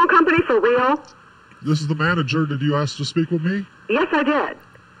you at the phone company for real? This is the manager. Did you ask to speak with me? Yes, I did.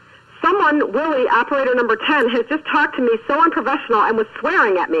 Someone, Willie, operator number 10, has just talked to me so unprofessional and was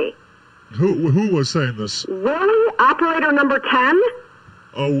swearing at me. Who was saying this? Willie, operator number 10?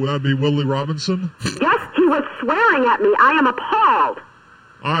 Oh, that'd be Willie Robinson? Yes, he was swearing at me. I am appalled.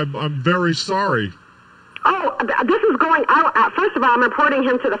 I'm very sorry. Oh, this is going out. First of all, I'm reporting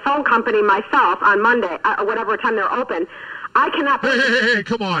him to the phone company myself on Monday, whatever time they're open. I cannot. Hey!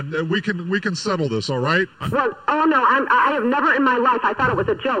 Come on, we can settle this, all right? Well, oh no, I have never in my life. I thought it was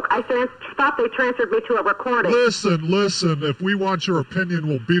a joke. I thought they transferred me to a recording. Listen. If we want your opinion,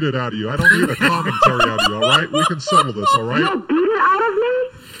 we'll beat it out of you. I don't need a commentary out of you, all right? We can settle this, all right? You'll beat it out of me?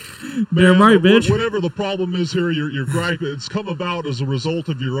 Damn right, bitch. Whatever the problem is here, your gripe, it's come about as a result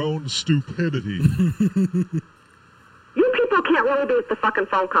of your own stupidity. You people can't really be at the fucking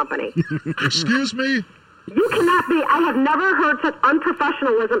phone company. Excuse me? You cannot be. I have never heard such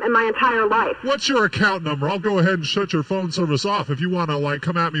unprofessionalism in my entire life. What's your account number? I'll go ahead and shut your phone service off if you want to, like,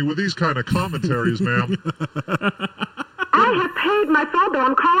 come at me with these kind of commentaries, ma'am. I have paid my phone bill.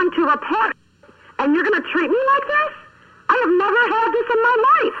 I'm calling to report. And you're going to treat me like this? I have never had this in my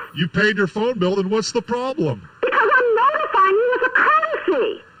life. You paid your phone bill, then what's the problem? Because I'm notifying you as a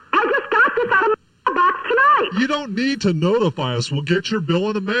courtesy. I just got this out of my box tonight. You don't need to notify us. We'll get your bill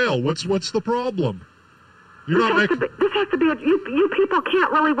in the mail. What's the problem? You're this not has making. this has to be. You people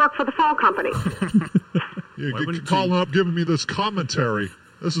can't really work for the phone company. You're calling up, giving me this commentary.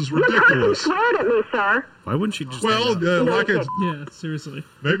 This is You ridiculous. sweared at me, sir. Why wouldn't she just? Well, like it's. Yeah, seriously.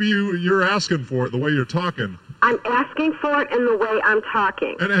 Maybe you're asking for it the way you're talking. I'm asking for it in the way I'm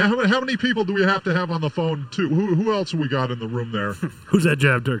talking. And how many people do we have to have on the phone too? Who else we got in the room there? Who's that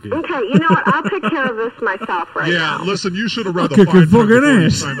jab turkey? Okay, you know what? I'll take care of this myself right now. Yeah, listen, you should have read I'll the kick your fine print fucking before you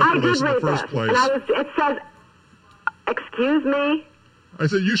ass. signed up I for did this in the read first this, place. and it says, excuse me? I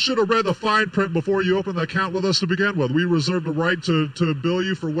said you should have read the fine print before you opened the account with us to begin with. We reserve the right to bill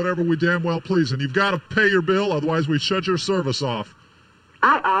you for whatever we damn well please, and you've got to pay your bill, otherwise we shut your service off.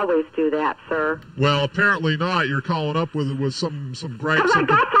 I always do that, sir. Well, apparently not. You're calling up with some gripes. Because I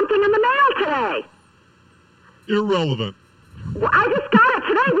got something in the mail today. Irrelevant. Well, I just got it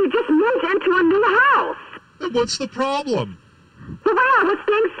today. We just moved into a new house. Then what's the problem? The way I was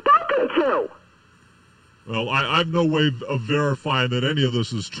being spoken to. Well, I've no way of verifying that any of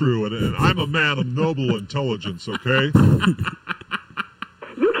this is true, and I'm a man of noble intelligence, okay? You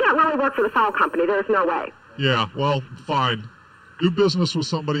can't really work for the phone company. There's no way. Yeah, well, fine. Do business with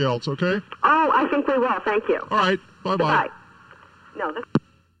somebody else, okay? Oh, I think we will. Thank you. All right. Bye-bye. Goodbye. No, this...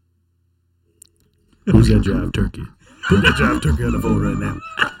 Who's that jive turkey? Put that jive turkey on the phone right now.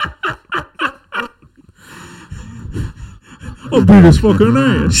 I'll beat his fucking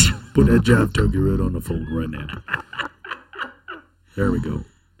ass. Put that jive turkey right on the phone right now. There we go.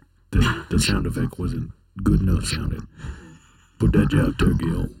 The sound effect wasn't good enough sounding. Put that jive turkey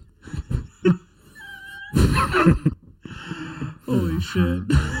on. Holy shit.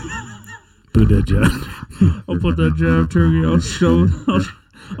 Put that jive. I'll put that jive turkey.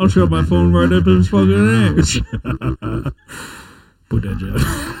 I'll shove my phone right up his fucking ass. Put that jive.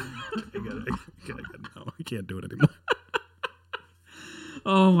 No, I can't do it anymore.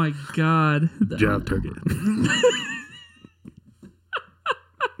 Oh my god. Jive turkey.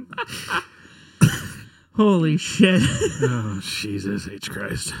 Holy shit. Oh, Jesus H.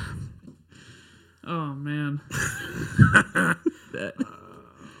 Christ. Oh, man.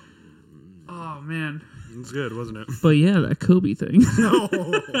 Oh, man. It was good, wasn't it? But yeah, that Kobe thing. No.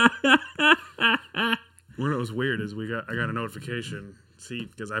 What was weird is I got a notification. See,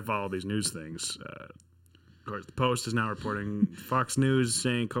 because I follow these news things. Of course, the Post is now reporting Fox News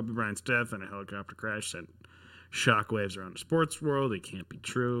saying Kobe Bryant's death in a helicopter crash sent shockwaves around the sports world. It can't be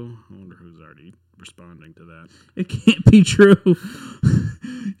true. I wonder who's already responding to that. It can't be true.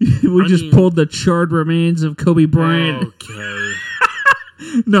 We just pulled the charred remains of Kobe Bryant. Okay.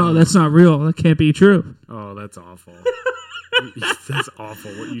 No, that's not real. That can't be true. Oh, that's awful. That's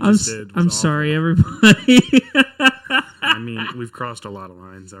awful. What you just did. I'm sorry, everybody. I mean, we've crossed a lot of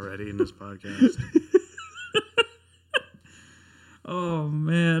lines already in this podcast. Oh,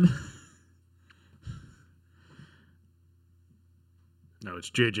 man. No, it's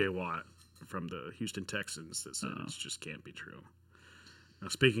J.J. Watt from the Houston Texans that said it just can't be true. Now,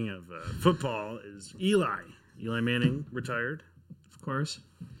 speaking of football, is Eli Manning retired? Of course.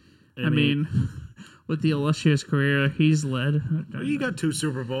 I mean, with the illustrious career he's led. Well, he got 2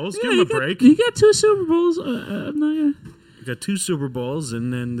 Super Bowls. Give him a break. He got 2 Super Bowls. I'm not gonna... He got 2 Super Bowls,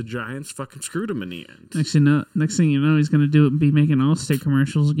 and then the Giants fucking screwed him in the end. Next thing you know, he's going to be making Allstate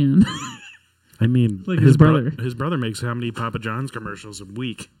commercials again. I mean, like his brother. His brother makes how many Papa John's commercials a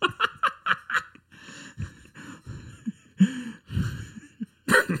week?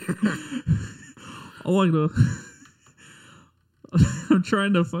 I'm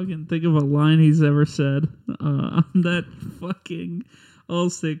trying to fucking think of a line he's ever said on that fucking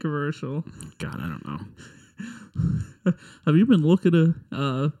Allstate commercial. God, I don't know. Have you been looking at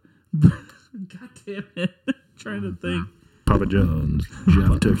God damn it. Trying to think. Papa John's.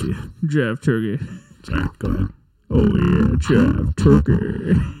 Jive turkey. Jive turkey. Sorry, go ahead. Oh yeah, jive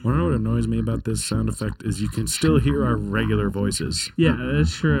turkey. What annoys me about this sound effect is you can still hear our regular voices. Yeah,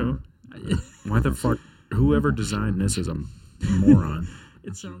 that's true. Why the fuck? Whoever designed this is a moron.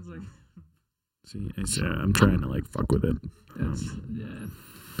 It sounds like... See, I'm trying to like fuck with it. Yeah.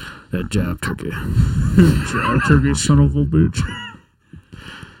 That jive turkey. Jive turkey, son of a bitch.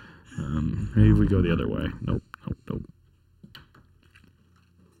 Maybe we go the other way. Nope.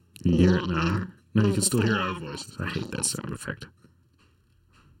 You hear it now. No, you can still hear our voices. I hate that sound effect.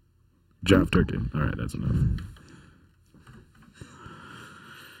 Jive turkey. All right, that's enough.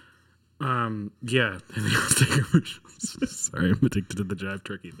 Yeah. Sorry, I'm addicted to the jive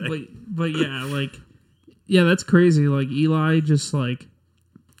turkey thing. But yeah, like, yeah, that's crazy. Like Eli just like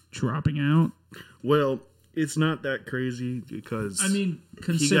dropping out. Well, it's not that crazy because I mean,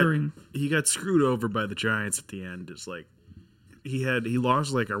 considering he got screwed over by the Giants at the end. It's like he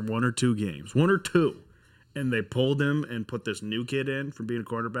lost like 1 or 2 games, 1 or 2, and they pulled him and put this new kid in from being a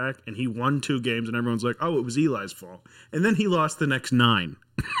quarterback, and he won 2 games, and everyone's like, "Oh, it was Eli's fault," and then he lost the next 9.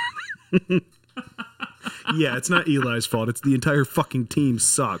 Yeah, it's not Eli's fault. It's the entire fucking team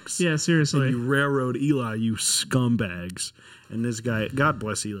sucks. Yeah, seriously. And you railroad Eli, you scumbags. And this guy, God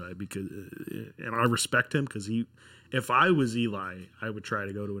bless Eli, because, and I respect him because if I was Eli, I would try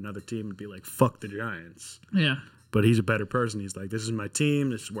to go to another team and be like, fuck the Giants. Yeah. But he's a better person. He's like, this is my team.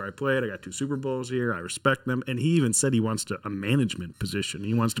 This is where I played. I got 2 Super Bowls here. I respect them. And he even said he wants a management position.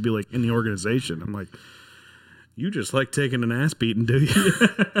 He wants to be like in the organization. I'm like, you just like taking an ass beating, do you?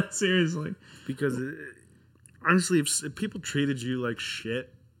 Seriously. Because honestly, if people treated you like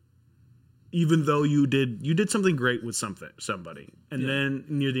shit, even though you did something great with somebody, and then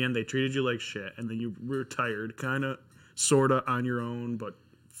near the end they treated you like shit, and then you retired, kind of, sort of on your own, but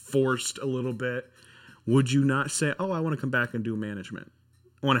forced a little bit, would you not say, "Oh, I want to come back and do management.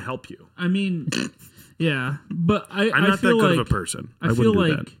 I want to help you"? I mean, yeah, but I'm not feel that good like, of a person. I feel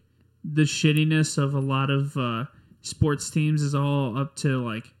like the shittiness of a lot of sports teams is all up to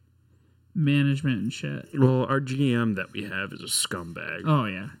like management and shit. Well, our GM that we have is a scumbag. Oh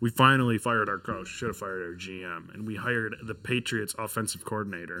yeah. We finally fired our coach. Should have fired our GM, and we hired the Patriots offensive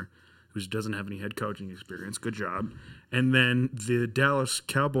coordinator, who doesn't have any head coaching experience. Good job. And then the Dallas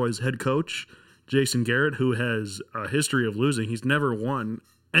Cowboys head coach, Jason Garrett, who has a history of losing. He's never won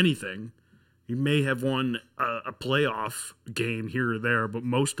anything. He may have won a playoff game here or there, but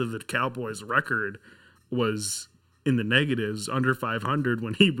most of the Cowboys' record was in the negatives, under 500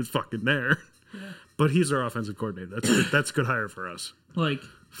 when he was fucking there. Yeah. But he's our offensive coordinator. That's a good hire for us. Like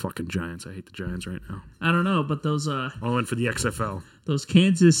fucking Giants. I hate the Giants right now. I don't know, but those all in for the XFL. Those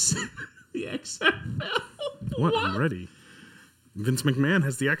Kansas the XFL. What? I'm ready. Vince McMahon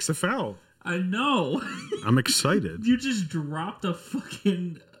has the XFL. I know. I'm excited. You just dropped a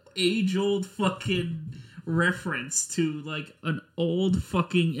fucking age-old fucking reference to like an old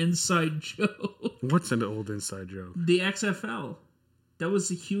fucking inside joke. What's an old inside joke? The XFL. That was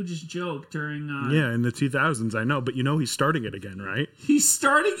the hugest joke during yeah, in the 2000s, I know, but you know he's starting it again, right? He's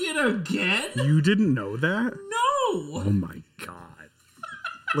starting it again? You didn't know that? No. Oh my god.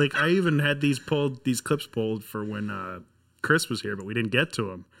 Like I even had these clips pulled for when Chris was here, but we didn't get to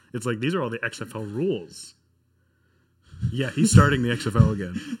them. It's like these are all the XFL rules. Yeah, he's starting the XFL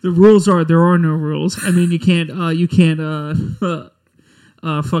again. The rules are there are no rules. I mean, you can't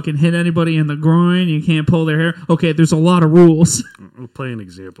fucking hit anybody in the groin. You can't pull their hair. Okay, there's a lot of rules. We'll play an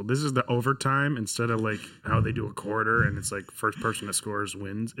example. This is the overtime instead of like how they do a quarter and it's like first person that scores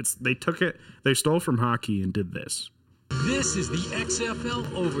wins. They stole from hockey and did this. This is the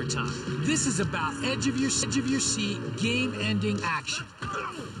XFL overtime. This is about edge of your seat, game-ending action.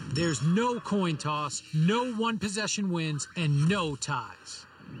 There's no coin toss, no one possession wins, and no ties.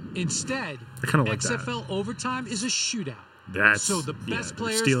 Instead, I like XFL overtime is a shootout. So the best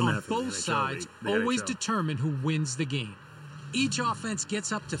players on both sides always determine who wins the game. Each offense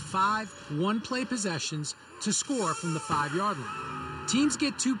gets up to 5 one-play possessions to score from the 5-yard line. Teams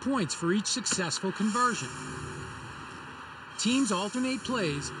get 2 points for each successful conversion. Teams alternate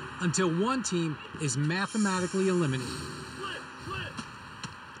plays until one team is mathematically eliminated.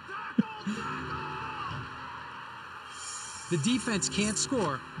 The defense can't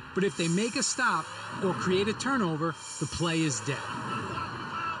score, but if they make a stop or create a turnover, the play is dead.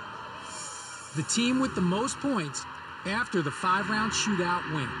 The team with the most points after the 5-round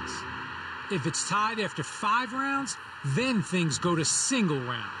shootout wins. If it's tied after 5 rounds, then things go to single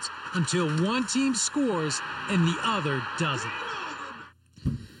rounds until one team scores and the other doesn't.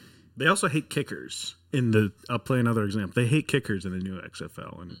 They also hate kickers. I'll play another example. They hate kickers in the new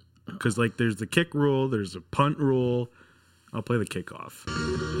XFL, and because like there's the kick rule, there's a punt rule. I'll play the kickoff.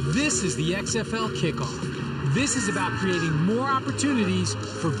 This is the XFL kickoff. This is about creating more opportunities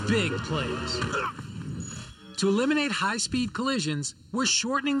for big plays. To eliminate high-speed collisions, we're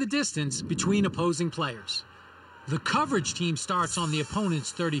shortening the distance between opposing players. The coverage team starts on the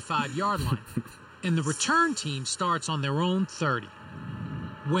opponent's 35-yard line, and the return team starts on their own 30.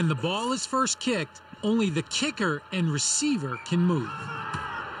 When the ball is first kicked, only the kicker and receiver can move.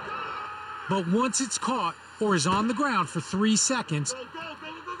 But once it's caught or is on the ground for 3 seconds,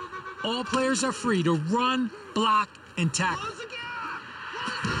 all players are free to run, block, and tackle.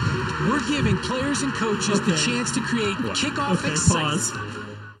 We're giving players and coaches the chance to create kickoff excitement.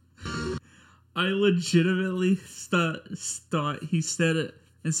 Pause. I legitimately thought he said it,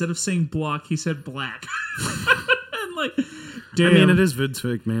 instead of saying block, he said black. And like, damn. I mean, it is Vince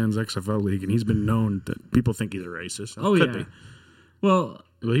McMahon's XFL league, and he's been known that people think he's a racist. Oh, Could yeah. be. Well,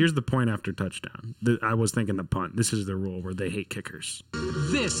 here's the point after touchdown. I was thinking the punt. This is the rule where they hate kickers.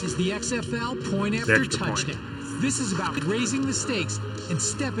 This is the XFL point after touchdown. This is about raising the stakes and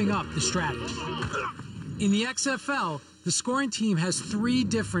stepping up the strategy. In the XFL, the scoring team has 3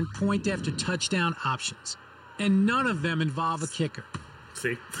 different point after touchdown options, and none of them involve a kicker.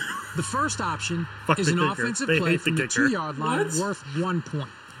 See? The first option Fuck is the an kicker. offensive They play hate the from the kicker. 2-yard line What? worth 1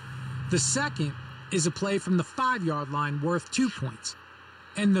 point. The second is a play from the 5-yard line worth 2 points.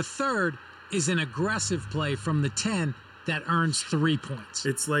 And the third is an aggressive play from the 10 that earns 3 points.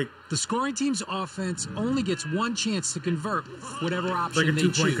 It's like the scoring team's offense only gets 1 chance to convert whatever option like a they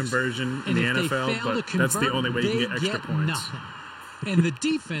 2-point choose. conversion in And the if they NFL, fail but to convert, that's the only way you can they get extra points. Nothing. And the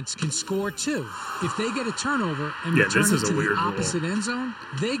defense can score too. If they get a turnover and Yeah, return this it is a to the weird rule. opposite end zone,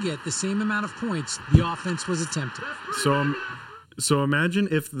 they get the same amount of points the offense was attempting. So imagine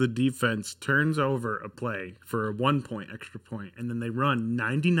if the defense turns over a play for a 1 point extra point, and then they run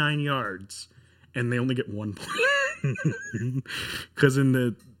 99 yards, and they only get 1 point. Because in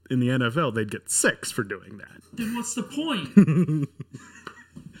the NFL, they'd get 6 for doing that. then what's the point?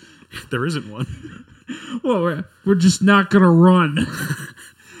 There isn't one. Well, we're just not gonna run.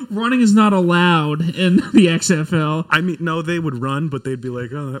 Running is not allowed in the XFL. I mean, no, they would run, but they'd be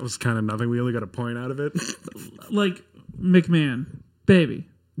like, "Oh, that was kind of nothing. We only got a point out of it." Like, McMahon, baby.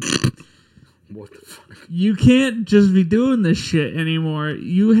 What the fuck? You can't just be doing this shit anymore.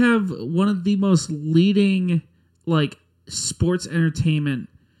 You have one of the most leading, like, sports entertainment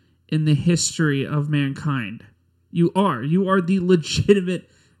in the history of mankind. You are the legitimate,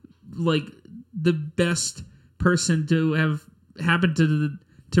 like, the best person to have happened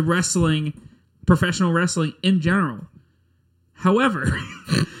to wrestling, professional wrestling in general. However,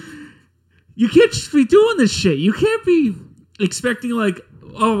 you can't just be doing this shit. You can't be expecting, like,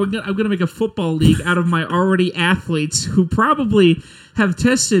 oh, I'm going to make a football league out of my already athletes who probably have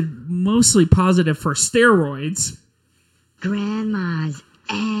tested mostly positive for steroids. Grandma's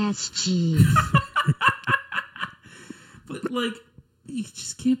ass cheeks. But, like, you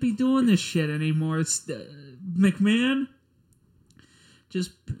just can't be doing this shit anymore. It's, McMahon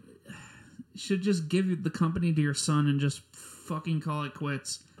should just give you the company to your son and just fucking call it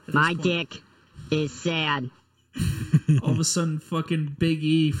quits. My dick is sad. All of a sudden, fucking Big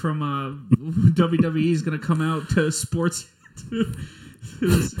E from WWE is gonna come out to sports to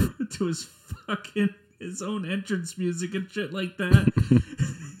his fucking his own entrance music and shit like that.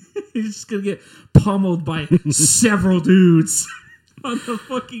 He's just gonna get pummeled by several dudes on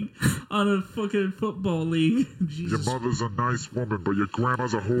a fucking football league. Jesus. Your mother's a nice woman, but your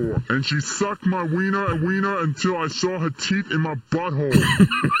grandma's a whore. And she sucked my wiener until I saw her teeth in my butthole.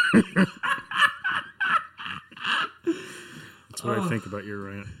 That's what I think about your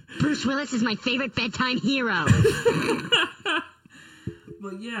rant. Bruce Willis is my favorite bedtime hero.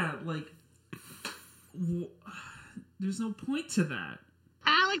 But yeah, like, there's no point to that.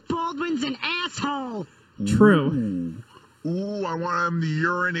 Alec Baldwin's an asshole. True. Ooh, I want him to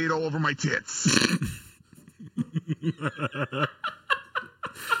urinate all over my tits.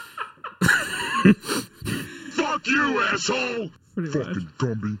 Fuck you, asshole! Pretty Fucking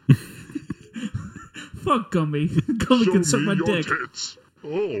Gumby. Fuck Gumby. Gumby Show can suck me my your dick. tits. Oh,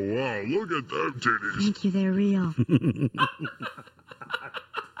 wow, look at them titties. Thank you, they're real.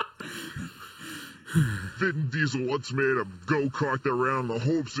 Vin Diesel once made a go-kart around the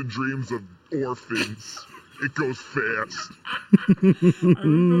hopes and dreams of orphans. It goes fast.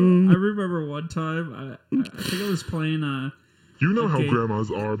 I remember one time, I think I was playing... You know how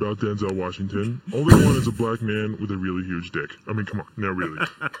grandmas are about Denzel Washington? Only one is a black man with a really huge dick. I mean, come on. No, really.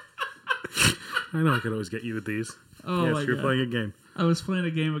 I know I could always get you with these. Oh, yes, my you're God. playing a game. I was playing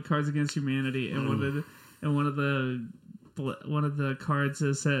a game of Cards Against Humanity, and one of the cards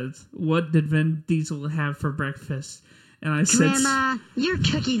says, "What did Vin Diesel have for breakfast?" And I said, Grandma, your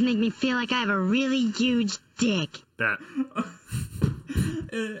cookies make me feel like I have a really huge dick. That.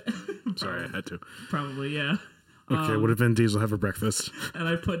 Sorry, I had to. Probably, yeah. Okay, what did Vin Diesel have for breakfast? And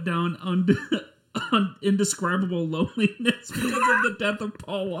I put down indescribable loneliness because of the death of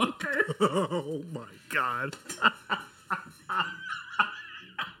Paul Walker. Oh my God.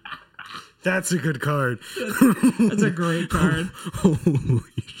 That's a good card. That's a great card.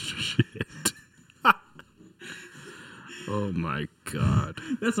 Holy shit. Oh my God.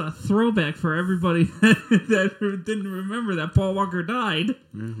 That's a throwback for everybody that didn't remember that Paul Walker died.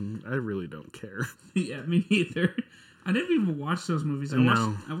 I really don't care. Yeah, me neither. I didn't even watch those movies. I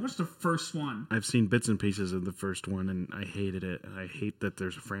watched the first one. I've seen bits and pieces of the first one, and I hated it. I hate that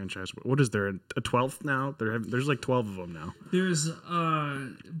there's a franchise. What is there, a 12th now? There's like 12 of them now.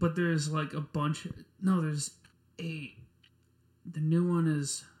 But there's like a bunch. No, there's 8. The new one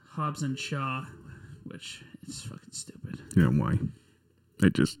is Hobbs and Shaw, which is fucking stupid. Yeah, why?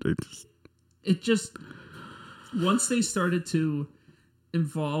 It just once they started to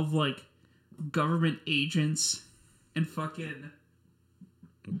involve like government agents and fucking.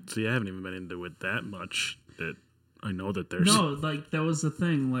 See, I haven't even been into it that much that I know that there's. No, like that was the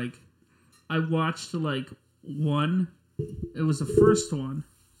thing. Like, I watched like one. It was the first one,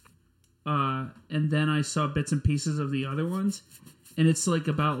 and then I saw bits and pieces of the other ones, and it's like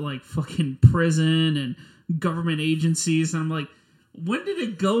about like fucking prison and government agencies, and I'm like, when did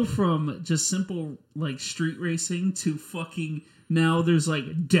it go from just simple like street racing to fucking now there's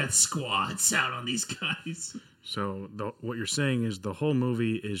like death squads out on these guys? So what you're saying is the whole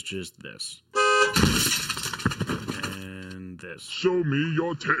movie is just this. And this. Show me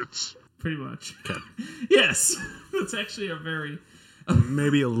your tits. Pretty much. Okay. Yes. That's actually a very...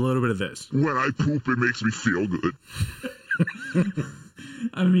 Maybe a little bit of this. When I poop, it makes me feel good.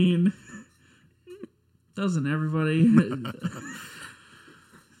 I mean, doesn't everybody?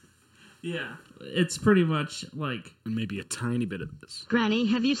 Yeah. It's pretty much like... Maybe a tiny bit of this. Granny,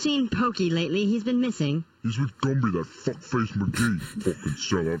 have you seen Pokey lately? He's been missing. He's with Gumby, that fuckface McGee. Fucking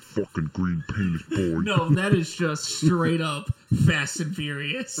sellout, fucking green penis boy. No, that is just straight up Fast and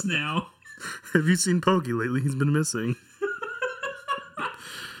Furious now. Have you seen Pokey lately? He's been missing.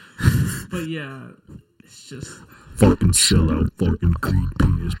 But yeah, it's just... Fucking sellout, fucking green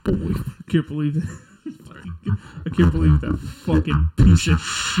penis boy. I can't believe it. I can't believe that fucking piece of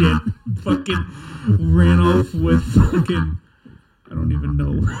shit fucking ran off with fucking... I don't even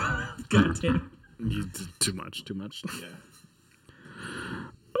know. God damn. You did too much. Yeah.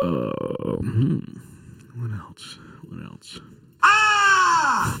 What else?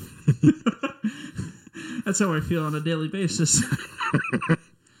 Ah! That's how I feel on a daily basis.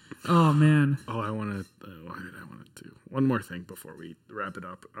 Oh, man. I want to do one more thing before we wrap it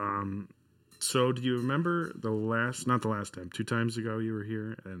up. So do you remember not the last time, 2 times ago you were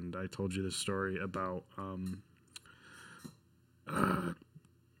here and I told you this story about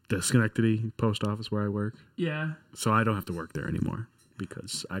the Schenectady post office where I work? Yeah. So I don't have to work there anymore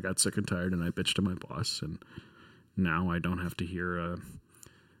because I got sick and tired and I bitched to my boss, and now I don't have to hear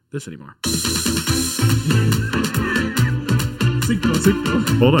this anymore. Cinco.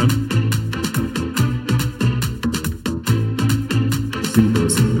 Hold on. Cinco.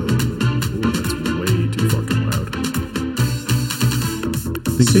 Ooh, that's way too fucking loud.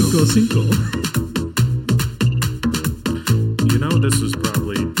 Cinco. You know, this was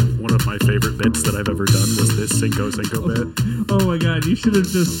probably one of my favorite bits that I've ever done was this Cinco bit. Oh my god, you should have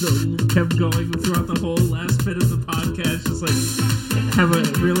just kept going throughout the whole last bit of the podcast. Just like have a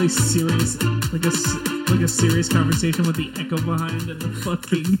really serious, like a serious conversation with the echo behind and the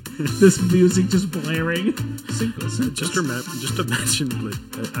fucking this music just blaring. Cinco. Just imagine, like,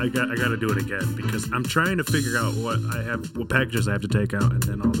 I got to do it again because I'm trying to figure out what packages I have to take out, and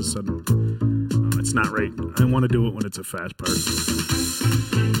then all of a sudden, it's not right. I want to do it when it's a fast part.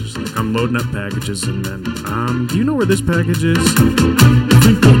 Just like I'm loading up packages, and then, do you know where this package is?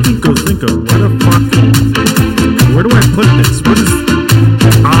 Cinco. Where the fuck? Where do I put this? What is?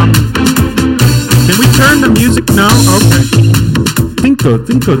 Can we turn the music? No. Okay. Cinco.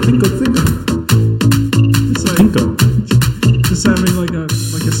 It's like, Cinco. Just having like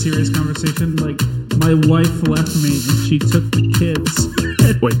a serious conversation. Like, my wife left me and she took the kids.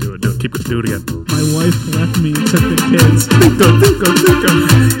 Wait, do it. Do it again. My wife left me and took the kids. Cinco.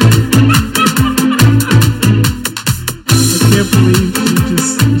 I can't believe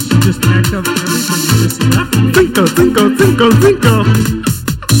she just packed up everything and just left me. Cinco.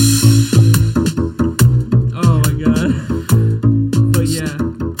 Oh my god. But yeah.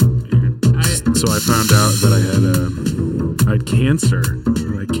 So I found out that I had cancer.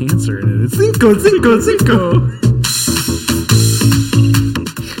 I had cancer in it. Cinco.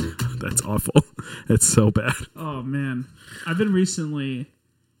 That's awful. It's so bad. Oh man. I've been recently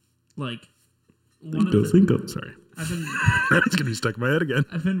like Cinco. Sorry. That's gonna be stuck in my head again.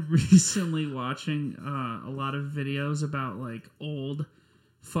 I've been recently watching a lot of videos about like old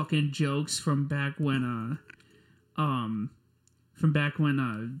fucking jokes from back when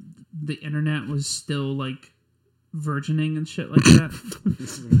the internet was still like virgining and shit like that.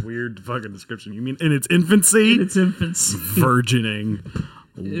 This is a weird fucking description. You mean in its infancy? In its infancy. Virgining.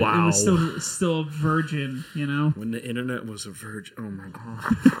 It Wow. was still a virgin, you know? When the internet was a virgin. Oh my god.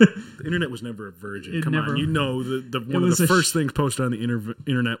 The internet was never a virgin. It Come never- on. You know one of was the a first things posted on the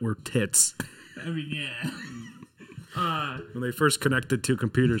internet were tits. I mean, yeah. When they first connected two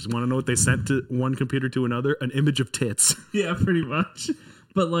computers, want to know what they sent to one computer to another? An image of tits. Yeah, pretty much.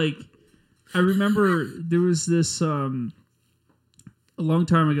 But like, I remember there was this a long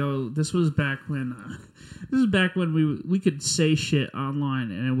time ago. This was back when we could say shit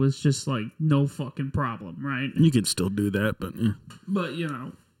online, and it was just like no fucking problem, right? You can still do that, but yeah. But you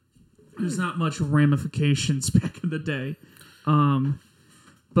know, there's not much ramifications back in the day.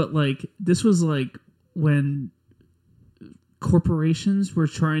 But like, this was like when corporations were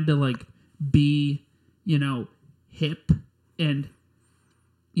trying to like be, you know, hip and,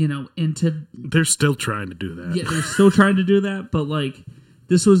 you know, into. They're still trying to do that. Yeah, they're still trying to do that, but like,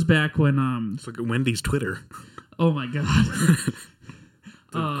 this was back when It's like Wendy's Twitter. Oh my god.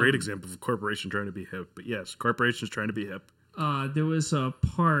 It's a great example of a corporation trying to be hip. But yes, corporations trying to be hip. There was a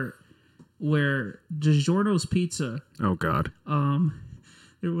part where DiGiorno's Pizza. Oh god.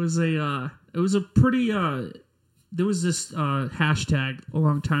 There was this hashtag a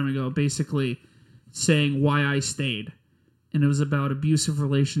long time ago, basically saying why I stayed, and it was about abusive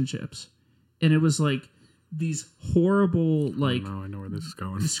relationships, and it was like these horrible like I know where this is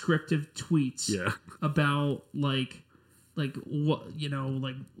going. Descriptive tweets about like what, you know,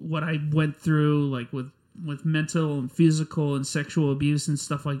 like what I went through, like with mental and physical and sexual abuse and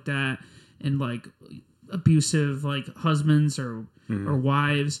stuff like that, and like abusive like husbands or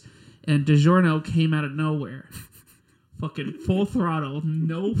wives, and DiGiorno came out of nowhere, fucking full throttle,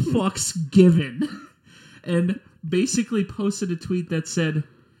 no fucks given, and basically posted a tweet that said,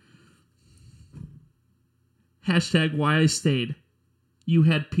 hashtag why I stayed. You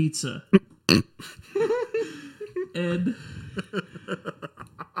had pizza. And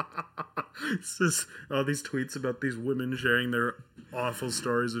it's just all these tweets about these women sharing their awful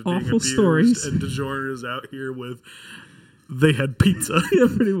stories of Awful being abused, stories. and DiGiorno is out here with they had pizza. Yeah,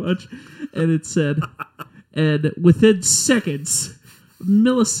 pretty much. And it said, and within seconds,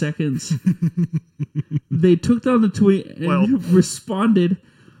 milliseconds, they took down the tweet and responded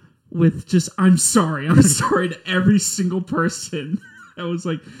with just I'm sorry to every single person. I was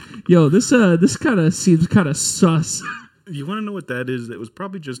like, yo, this kind of seems kind of sus. You want to know what that is? It was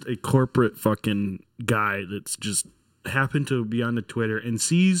probably just a corporate fucking guy that's just happened to be on the Twitter and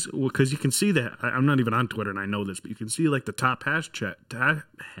sees, because you can see that I'm not even on Twitter and I know this, but you can see like the top hashtags.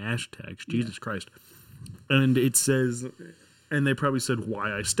 Jesus Christ. And it says, and they probably said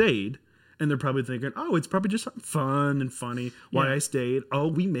why I stayed. And they're probably thinking, oh, it's probably just something fun and funny. Why I stayed. Oh,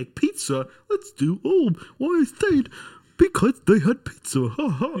 we make pizza. Let's do, why I stayed. Because they had pizza. Ha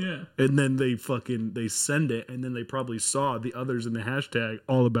ha. Yeah. And then they send it. And then they probably saw the others in the hashtag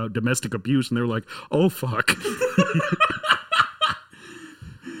all about domestic abuse. And they were like, oh, fuck.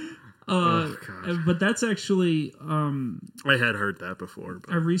 Oh, God. But that's actually. I had heard that before.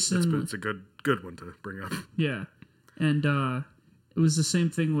 But it's a good one to bring up. Yeah. And it was the same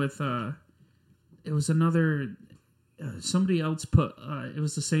thing with. It was another. Somebody else put. It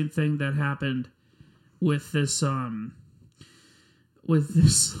was the same thing that happened with this.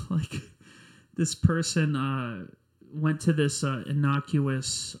 Like, this person went to this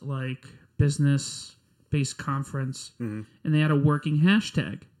innocuous like business based conference, and they had a working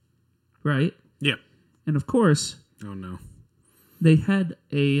hashtag, right? Yeah. And of course, oh no, they had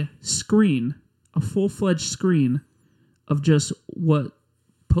a full-fledged screen of just what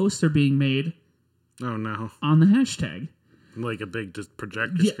posts are being made. Oh no, on the hashtag. Like a big just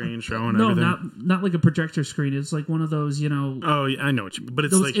projector screen showing no, everything? not like a projector screen. It's like one of those, you know. Oh, yeah, I know what you mean. But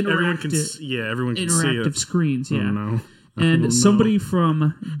it's like everyone can see it. Interactive screens, yeah. Oh, no. And somebody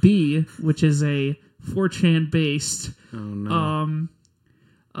from B, which is a 4chan-based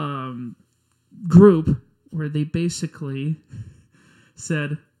group, where they basically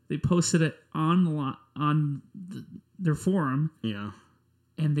said they posted it on their forum. Yeah.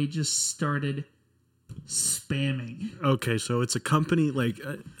 And they just started spamming. Okay, so it's a company like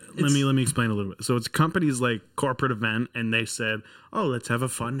let me explain a little bit. So it's company's like corporate event, and they said, "Oh, let's have a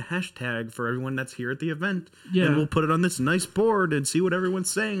fun hashtag for everyone that's here at the event, and we'll put it on this nice board and see what everyone's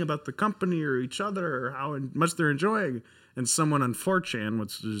saying about the company or each other or how much they're enjoying." And someone on 4chan,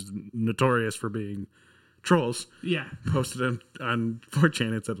 which is notorious for being trolls, posted on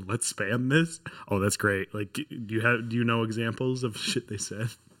 4chan and said, "Let's spam this." Oh, that's great. Like, do you know examples of shit they said?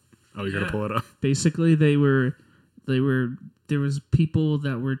 Oh, you're gonna pull it up. Basically, there was people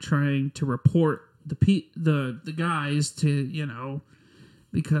that were trying to report the guys to, you know,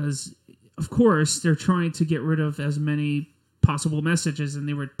 because of course they're trying to get rid of as many possible messages, and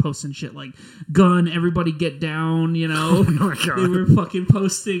they were posting shit like "gun, everybody get down," you know. Oh my God. They were fucking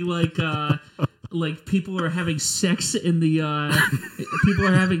posting like people are having sex in the people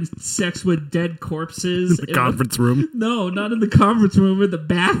are having sex with dead corpses in the conference room. No, not in the conference room, in the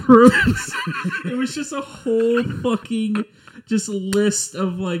bathrooms. It was just a whole fucking just list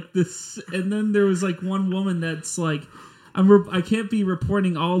of like this, and then there was like one woman that's like, I can't be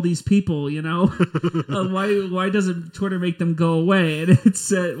reporting all these people, you know. Why doesn't Twitter make them go away? And it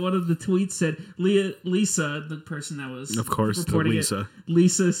said, one of the tweets said, Lisa, the person that was of course reporting Lisa.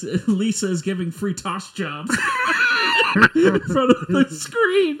 Lisa is giving free toss jobs in front of the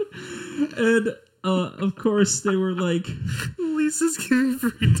screen, and of course they were like, Lisa's giving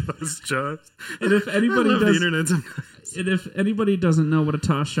free toss jobs. And if anybody I love does, the internet. and if anybody doesn't know what a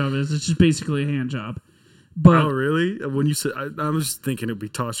toss job is, it's just basically a hand job. But oh, really? When you said, I was thinking it'd be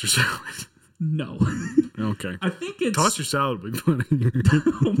toss your salad. No. Okay. I think it's toss your salad would be funny.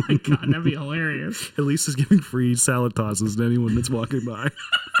 Oh my God, that'd be hilarious. At least is giving free salad tosses to anyone that's walking by.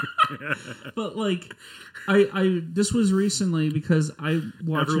 But like, I this was recently because I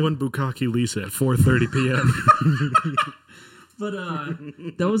watched everyone bukkake Lisa at 4:30 p.m. But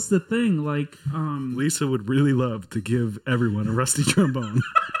that was the thing. Like, Lisa would really love to give everyone a rusty trombone.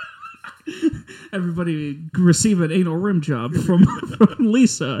 Everybody receive an anal rim job from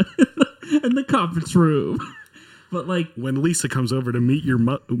Lisa in the conference room. But like, when Lisa comes over to meet your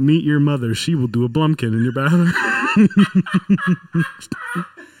mother, she will do a Blumpkin in your bathroom.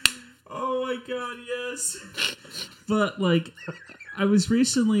 Oh my God, yes. But like, I was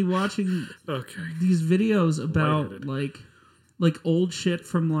recently watching these videos about like old shit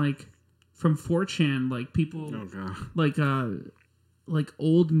from 4chan, like people like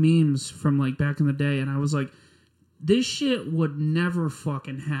old memes from like back in the day, and I was like, this shit would never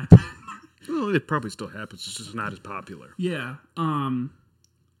fucking happen. Well, it probably still happens. It's just not as popular. Yeah.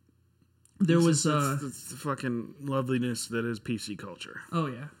 There was it's the fucking loveliness that is PC culture. Oh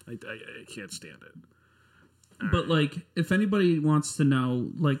yeah. I can't stand it. But like, if anybody wants to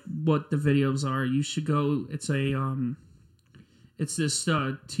know like what the videos are, you should go. It's this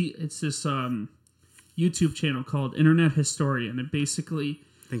YouTube channel called Internet Historian, and basically,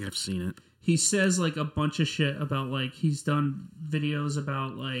 I think I've seen it. He says like a bunch of shit about like he's done videos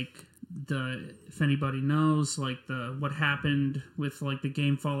about like if anybody knows like what happened with like the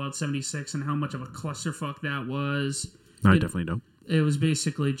game Fallout 76 and how much of a clusterfuck that was. I definitely don't. It was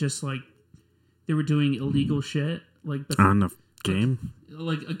basically just like they were doing illegal shit like on the game,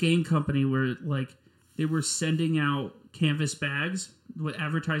 like a game company where like they were sending out canvas bags with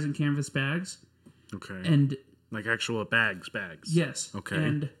advertising canvas bags. Okay. And like actual bags. Yes. Okay.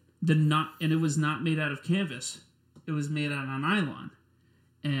 And it was not made out of canvas. It was made out of nylon.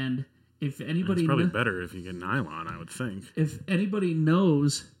 And if anybody it's probably better if you get nylon, I would think. If anybody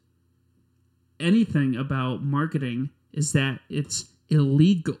knows anything about marketing, is that it's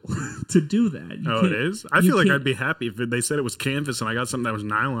illegal to do that. It is? I feel like I'd be happy if they said it was canvas and I got something that was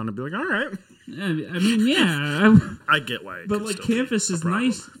nylon. I'd be like, all right. I mean, yeah. I get why. But like canvas is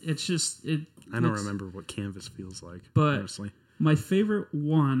nice. It's just I don't remember what canvas feels like. But honestly, my favorite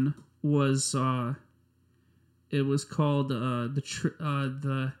one was it was called the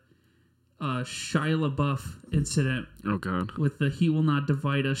Shia LaBeouf incident. Oh God! With the "He Will Not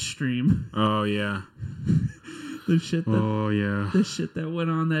Divide Us" stream. Oh yeah. The shit that went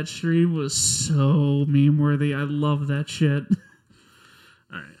on that stream was so meme worthy. I love that shit.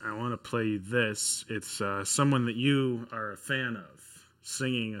 All right, I want to play you this. It's someone that you are a fan of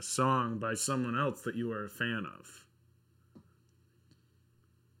singing a song by someone else that you are a fan of.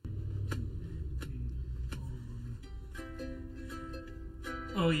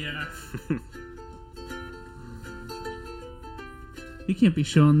 Oh yeah. You can't be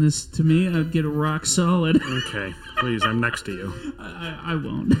showing this to me. I'd get a rock solid. Okay, please, I'm next to you. I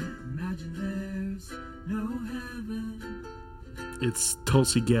won't. Imagine there's no heaven. It's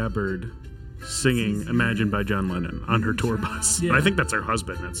Tulsi Gabbard singing Imagine by John Lennon on her tour bus. Yeah. I think that's her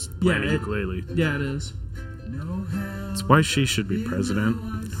husband that's playing ukulele. Yeah, it is. It's why she should be president.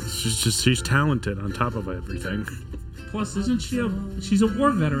 She's talented on top of everything. Plus, isn't she she's a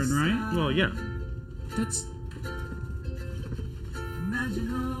war veteran, right? Well, yeah. That's...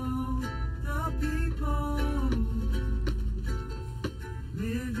 Imagine all the people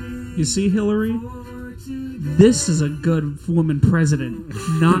living. You see, Hillary? This is a good woman president,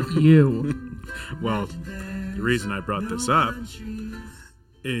 not you. Well, the reason I brought this up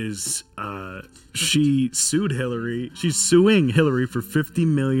is she sued Hillary. She's suing Hillary for $50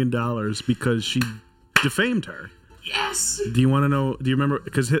 million because she defamed her. Yes. Do you want to know? Do you remember?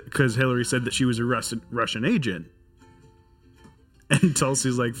 Because Hillary said that she was a Russian agent. And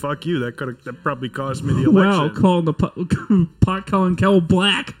Tulsi's like, "Fuck you! That probably cost me the election." Wow, calling the pot calling kettle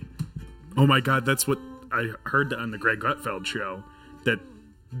black. Oh my God, that's what I heard on the Greg Gutfeld show. That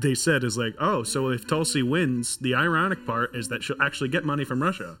they said is like, oh, so if Tulsi wins, the ironic part is that she'll actually get money from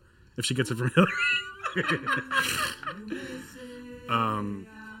Russia if she gets it from Hillary.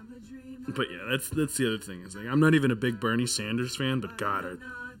 But yeah, that's the other thing. Is like, I'm not even a big Bernie Sanders fan, but God,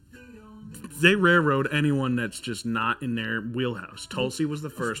 they railroad anyone that's just not in their wheelhouse. Tulsi was the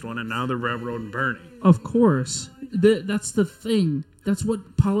first one, and now they're railroading Bernie. Of course. That's the thing. That's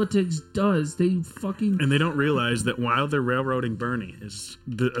what politics does. They fucking... And they don't realize that while they're railroading Bernie,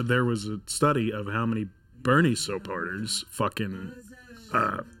 there was a study of how many Bernie supporters fucking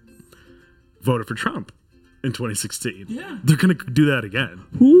voted for Trump in 2016. Yeah. They're going to do that again.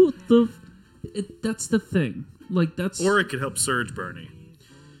 That's the thing. Like, that's... Or it could help surge Bernie.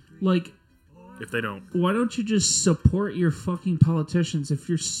 Like... If they don't. Why don't you just support your fucking politicians if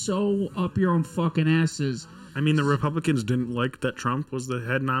you're so up your own fucking asses? I mean, the Republicans didn't like that Trump was the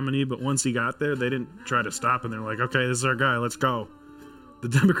head nominee, but once he got there, they didn't try to stop him. They're like, okay, this is our guy, let's go. The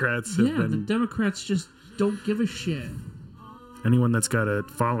Democrats have been... the Democrats just don't give a shit. Anyone that's got a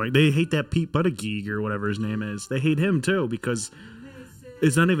following... They hate that Pete Buttigieg or whatever his name is. They hate him, too, because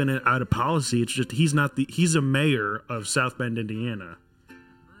it's not even out of policy. It's just he's a mayor of South Bend, Indiana.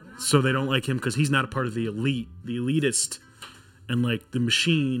 So they don't like him because he's not a part of the elite, the elitist, and like the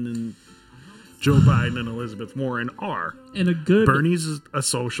machine and Joe Biden and Elizabeth Warren are. And a good... Bernie's a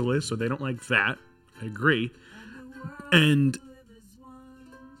socialist, so they don't like that. I agree. And...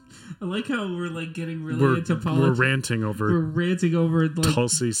 I like how we're like getting really into politics. We're ranting over like,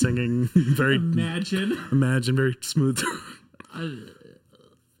 Tulsi singing very... Imagine, very smooth.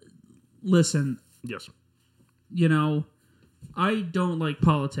 Listen. Yes. You know... I don't like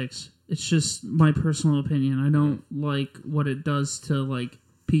politics. It's just my personal opinion. I don't like what it does to like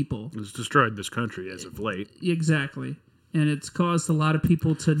people. It's destroyed this country as of late. Exactly. And it's caused a lot of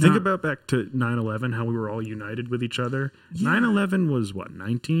people to think about back to 9/11, how we were all united with each other. Yeah. 9/11 was what,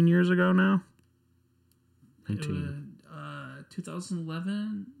 19 years ago now? 19.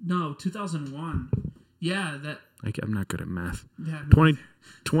 2011? No, 2001. Yeah, that... I'm not good at math. Yeah,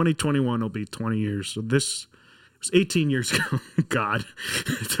 2021 will be 20 years. So this... It was 18 years ago. God,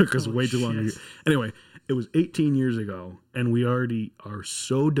 it took us way too long. Anyway, it was 18 years ago, and we already are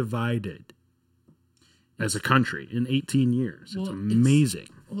so divided as a country in 18 years. Well, it's amazing.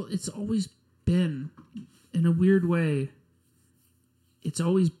 It's always been, in a weird way, it's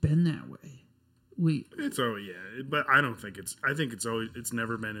always been that way. But I don't think I think it's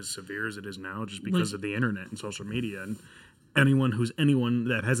never been as severe as it is now just because of the internet and social media. And anyone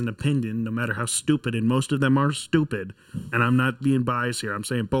that has an opinion, no matter how stupid, and most of them are stupid, and I'm not being biased here, I'm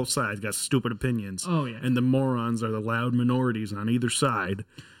saying both sides got stupid opinions. Oh, yeah. And the morons are the loud minorities on either side.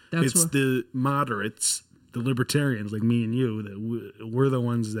 The moderates, the libertarians like me and you, that we're the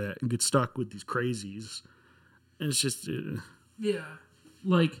ones that get stuck with these crazies. And it's just... yeah.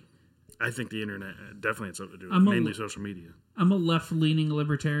 Like... I think the internet definitely had something to do with mainly social media. I'm a left-leaning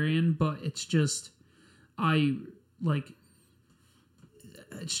libertarian, but it's just...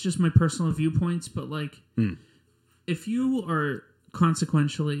 It's just my personal viewpoints, but like, if you are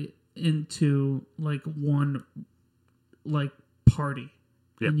consequentially into like one like party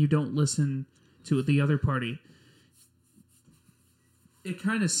and you don't listen to the other party, it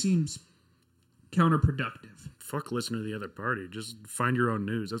kind of seems counterproductive. Fuck listen to the other party. Just find your own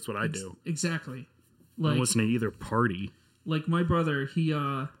news. That's what I do. Exactly. Don't listen to either party. Like my brother, he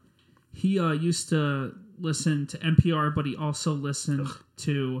used to listen to NPR, but he also listened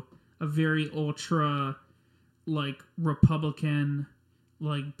to a very ultra, like, Republican,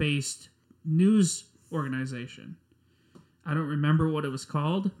 like, based news organization. I don't remember what it was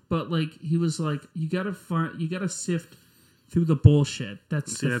called, but like he was like, you gotta sift through the bullshit.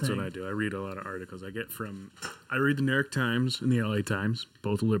 That's what I do. I read a lot of articles. I read the New York Times and the LA Times,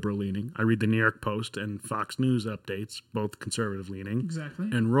 both liberal leaning. I read the New York Post and Fox News updates, both conservative leaning. Exactly.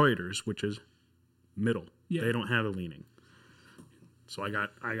 And Reuters, which is middle. Yeah. They don't have a leaning. So I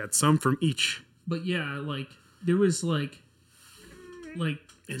got some from each. But yeah, like there was like and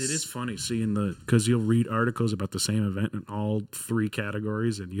it is funny seeing because you'll read articles about the same event in all three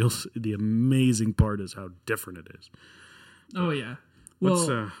categories, and the amazing part is how different it is. Oh yeah.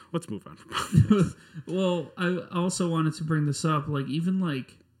 Well, let's move on. Well, I also wanted to bring this up. Like even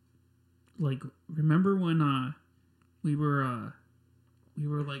like remember when we were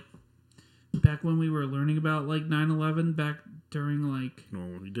like back when we were learning about like 9/11 back during like.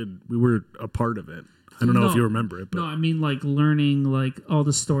 No, we were a part of it. I don't know if you remember it, but no, I mean like learning like all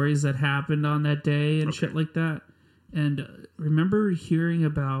the stories that happened on that day and shit like that. And remember hearing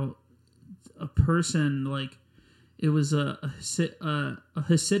about a person, like, it was a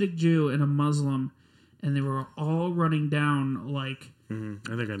Hasidic Jew and a Muslim, and they were all running down, like,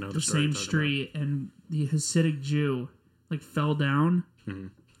 I think I know the same street, and the Hasidic Jew, like, fell down,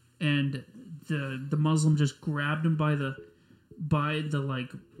 and the Muslim just grabbed him by the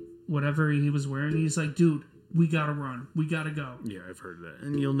like, whatever he was wearing. He's like, dude, we gotta run. We gotta go. Yeah, I've heard that.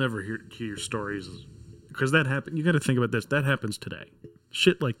 And you'll never hear stories, because that happened. You got to think about this. That happens today.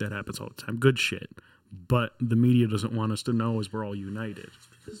 Shit like that happens all the time. Good shit. But the media doesn't want us to know as we're all united.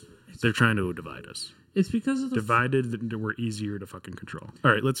 They're trying to divide us. It's because of the divided. We're easier to fucking control.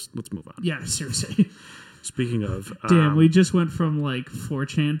 All right, let's move on. Yeah, seriously. Speaking of, damn, we just went from like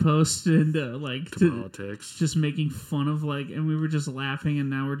 4chan posts and like to politics, just making fun of like, and we were just laughing, and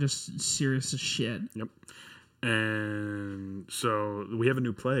now we're just serious as shit. Yep. And so we have a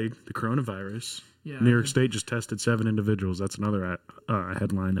new plague, the coronavirus. Yeah, New York State just tested 7 individuals. That's another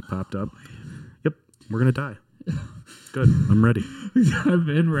headline that popped up. Yep, we're gonna die. Good, I'm ready. I've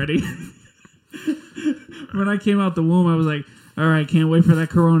been ready. When I came out the womb, I was like, all right, can't wait for that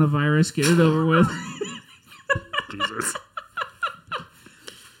coronavirus. Get it over with. Jesus.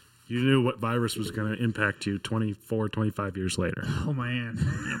 You knew what virus was going to impact you 24, 25 years later. Oh, man.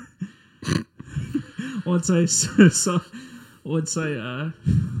 Once I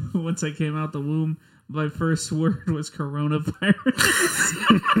came out the womb, my first word was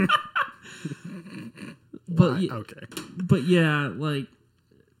coronavirus. Okay. But yeah, like,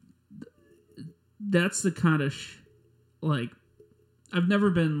 that's the kind of like, I've never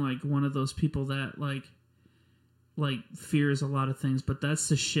been like one of those people that like fears a lot of things, but that's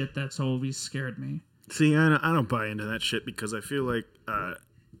the shit that's always scared me. See, I don't buy into that shit, because I feel like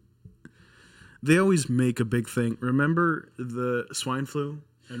they always make a big thing. Remember the swine flu?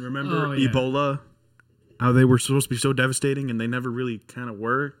 And remember Ebola? How they were supposed to be so devastating, and they never really kind of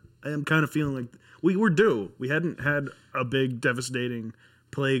were? I am kind of feeling like we were due. We hadn't had a big, devastating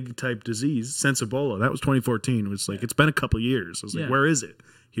plague-type disease since Ebola. That was 2014. It was like, it's been a couple years. I was like, where is it?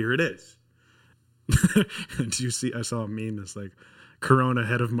 Here it is. Did you see? I saw a meme that's like, Corona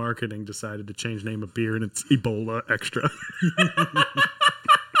head of marketing decided to change name of beer, and it's Ebola Extra.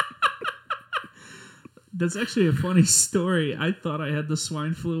 That's actually a funny story. I thought I had the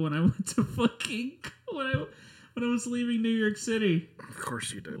swine flu when I went to fucking when I was leaving New York City. Of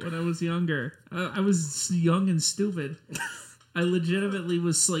course you did. When I was younger, I was young and stupid. I legitimately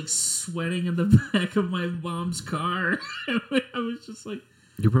was like sweating in the back of my mom's car. I was just like,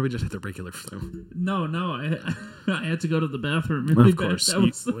 you probably just had the regular flu. No, I had to go to the bathroom really of course. bad. That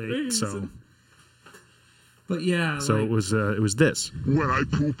was the reason. But yeah, so like, it was this. When I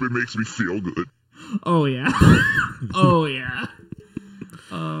poop, it makes me feel good. Oh yeah, oh yeah.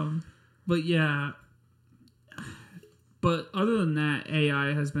 But yeah. But other than that,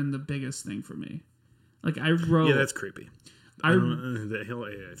 AI has been the biggest thing for me. Like I wrote. Yeah, that's creepy. The whole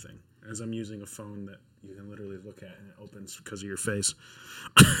AI thing. As I'm using a phone that you can literally look at and it opens because of your face.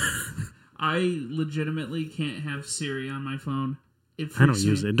 I legitimately can't have Siri on my phone. I don't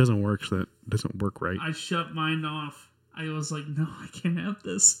use it. It doesn't work. So that doesn't work right. I shut mine off. I was like, no, I can't have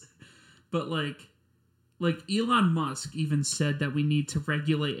this. But like Elon Musk even said that we need to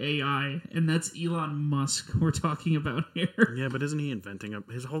regulate AI, and that's Elon Musk we're talking about here. Yeah, but isn't he inventing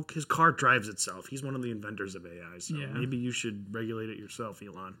his car drives itself? He's one of the inventors of AI, so maybe you should regulate it yourself,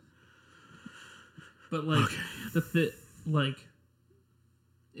 Elon. But like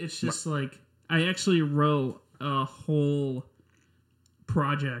it's just like I actually wrote a whole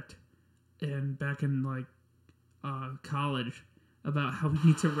project back in like college about how we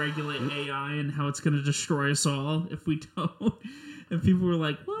need to regulate AI and how it's going to destroy us all if we don't. And people were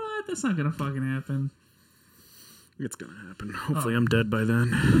like, what? That's not going to fucking happen. It's going to happen. Hopefully I'm dead by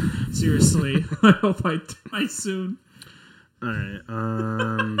then. Seriously. I hope I die soon. All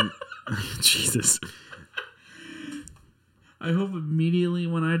right. Jesus. I hope immediately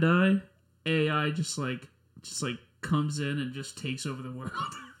when I die, AI just comes in and just takes over the world.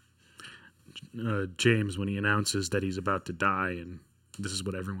 James, when he announces that he's about to die, and this is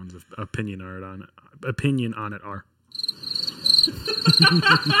what everyone's opinion on it are.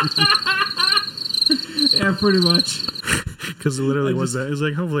 Yeah, pretty much. Because it literally was that. It was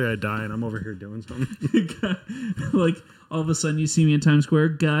like, hopefully I die, and I'm over here doing something. Like, all of a sudden you see me in Times Square,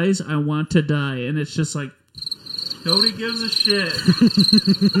 guys, I want to die. And it's just like, nobody gives a shit.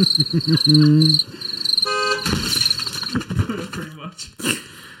 Pretty much.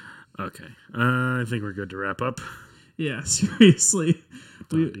 Okay. I think we're good to wrap up. Yeah, seriously.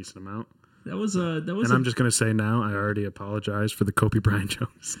 A decent amount. That was. And I'm just gonna say now, I already apologize for the Kobe Bryant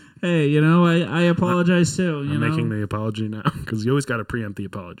jokes. Hey, I apologize too. I'm making the apology now because you always got to preempt the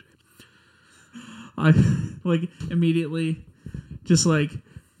apology. I immediately, just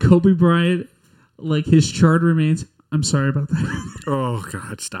Kobe Bryant, his charred remains. I'm sorry about that. Oh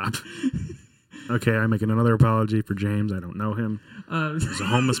God, stop. Okay, I'm making another apology for James. I don't know him. He's a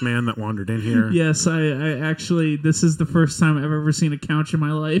homeless man that wandered in here. Yes, I actually, this is the first time I've ever seen a couch in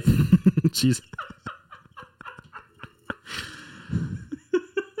my life. Jeez.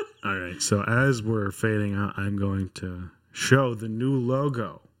 All right, so as we're fading out, I'm going to show the new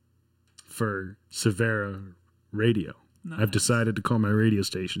logo for Severa Radio. Nice. I've decided to call my radio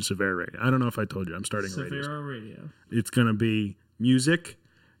station Severa Radio. I don't know if I told you I'm starting a radio. Severa Radio. It's going to be music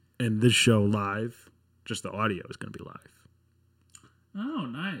and this show live. Just the audio is going to be live. Oh,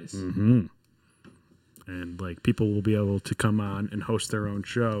 nice. Mm-hmm. And people will be able to come on and host their own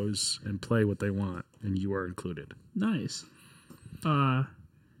shows and play what they want, and you are included. Nice. We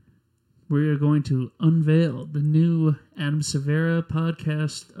are going to unveil the new Adam Severa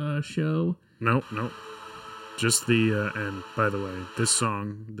podcast show. Nope. Just the, and by the way, this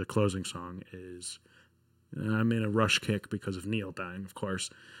song, the closing song, is, I'm in a rush kick because of Neil dying, of course.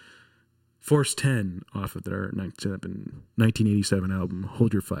 Force 10 off of their 1987 album,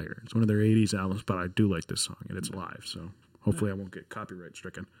 Hold Your Fire. It's one of their 80s albums, but I do like this song, and it's live, so hopefully I won't get copyright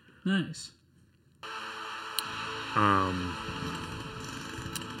stricken. Nice.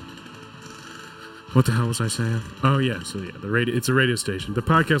 What the hell was I saying? Oh, yeah, so yeah, it's a radio station. The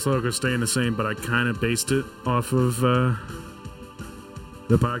podcast logo is staying the same, but I kind of based it off of the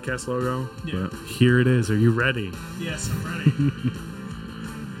podcast logo. Yeah. But here it is. Are you ready? Yes, I'm ready.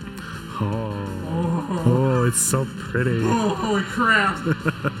 Oh, it's so pretty. Oh, holy crap.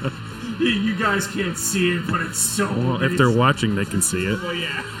 You guys can't see it, but it's so Well, if they're watching, they can see it. Well,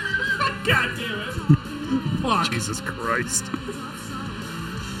 yeah. God damn it. Fuck. Jesus Christ.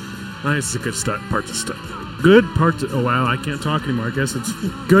 This is a good part to stop. Good part to... Oh, wow, I can't talk anymore. I guess it's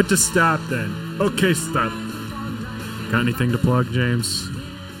good to stop then. Okay, stop. Got anything to plug, James?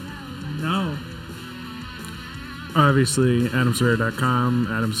 No. Obviously, AdamSevera.com,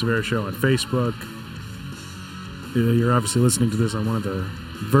 Adam Severa Show on Facebook. You're obviously listening to this on one of the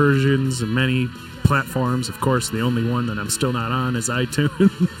versions of many platforms. Of course, the only one that I'm still not on is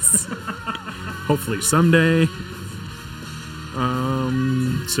iTunes. Hopefully someday.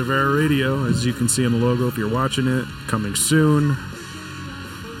 Severa Radio, as you can see on the logo if you're watching it, coming soon.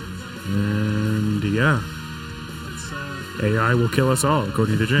 And yeah. AI will kill us all,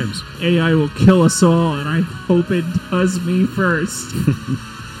 according to James. AI will kill us all, and I hope it does me first.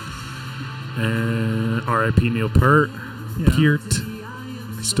 And R.I.P. Neil Peart. Yeah. Peart.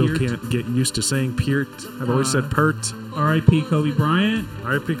 I still can't get used to saying Peart. I've always said Peart. R.I.P. Kobe Bryant.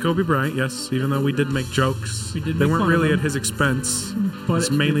 R.I.P. Kobe Bryant, yes. Even though we did make jokes. They weren't really at his expense. But it's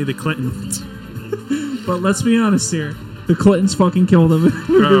mainly the Clintons. But let's be honest here. The Clintons fucking killed him.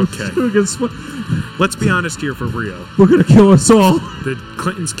 Okay. Let's be honest here for real. We're going to kill us all. The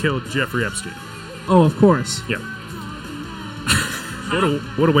Clintons killed Jeffrey Epstein. Oh, of course. Yeah.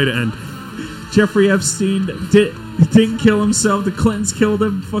 What a way to end. Jeffrey Epstein didn't kill himself. The Clintons killed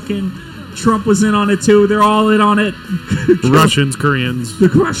him. Fucking Trump was in on it too. They're all in on it. Russians, Koreans, the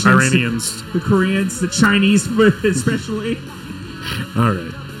Russians, Iranians, the Koreans, the Chinese especially. All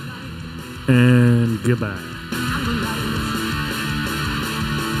right. And goodbye.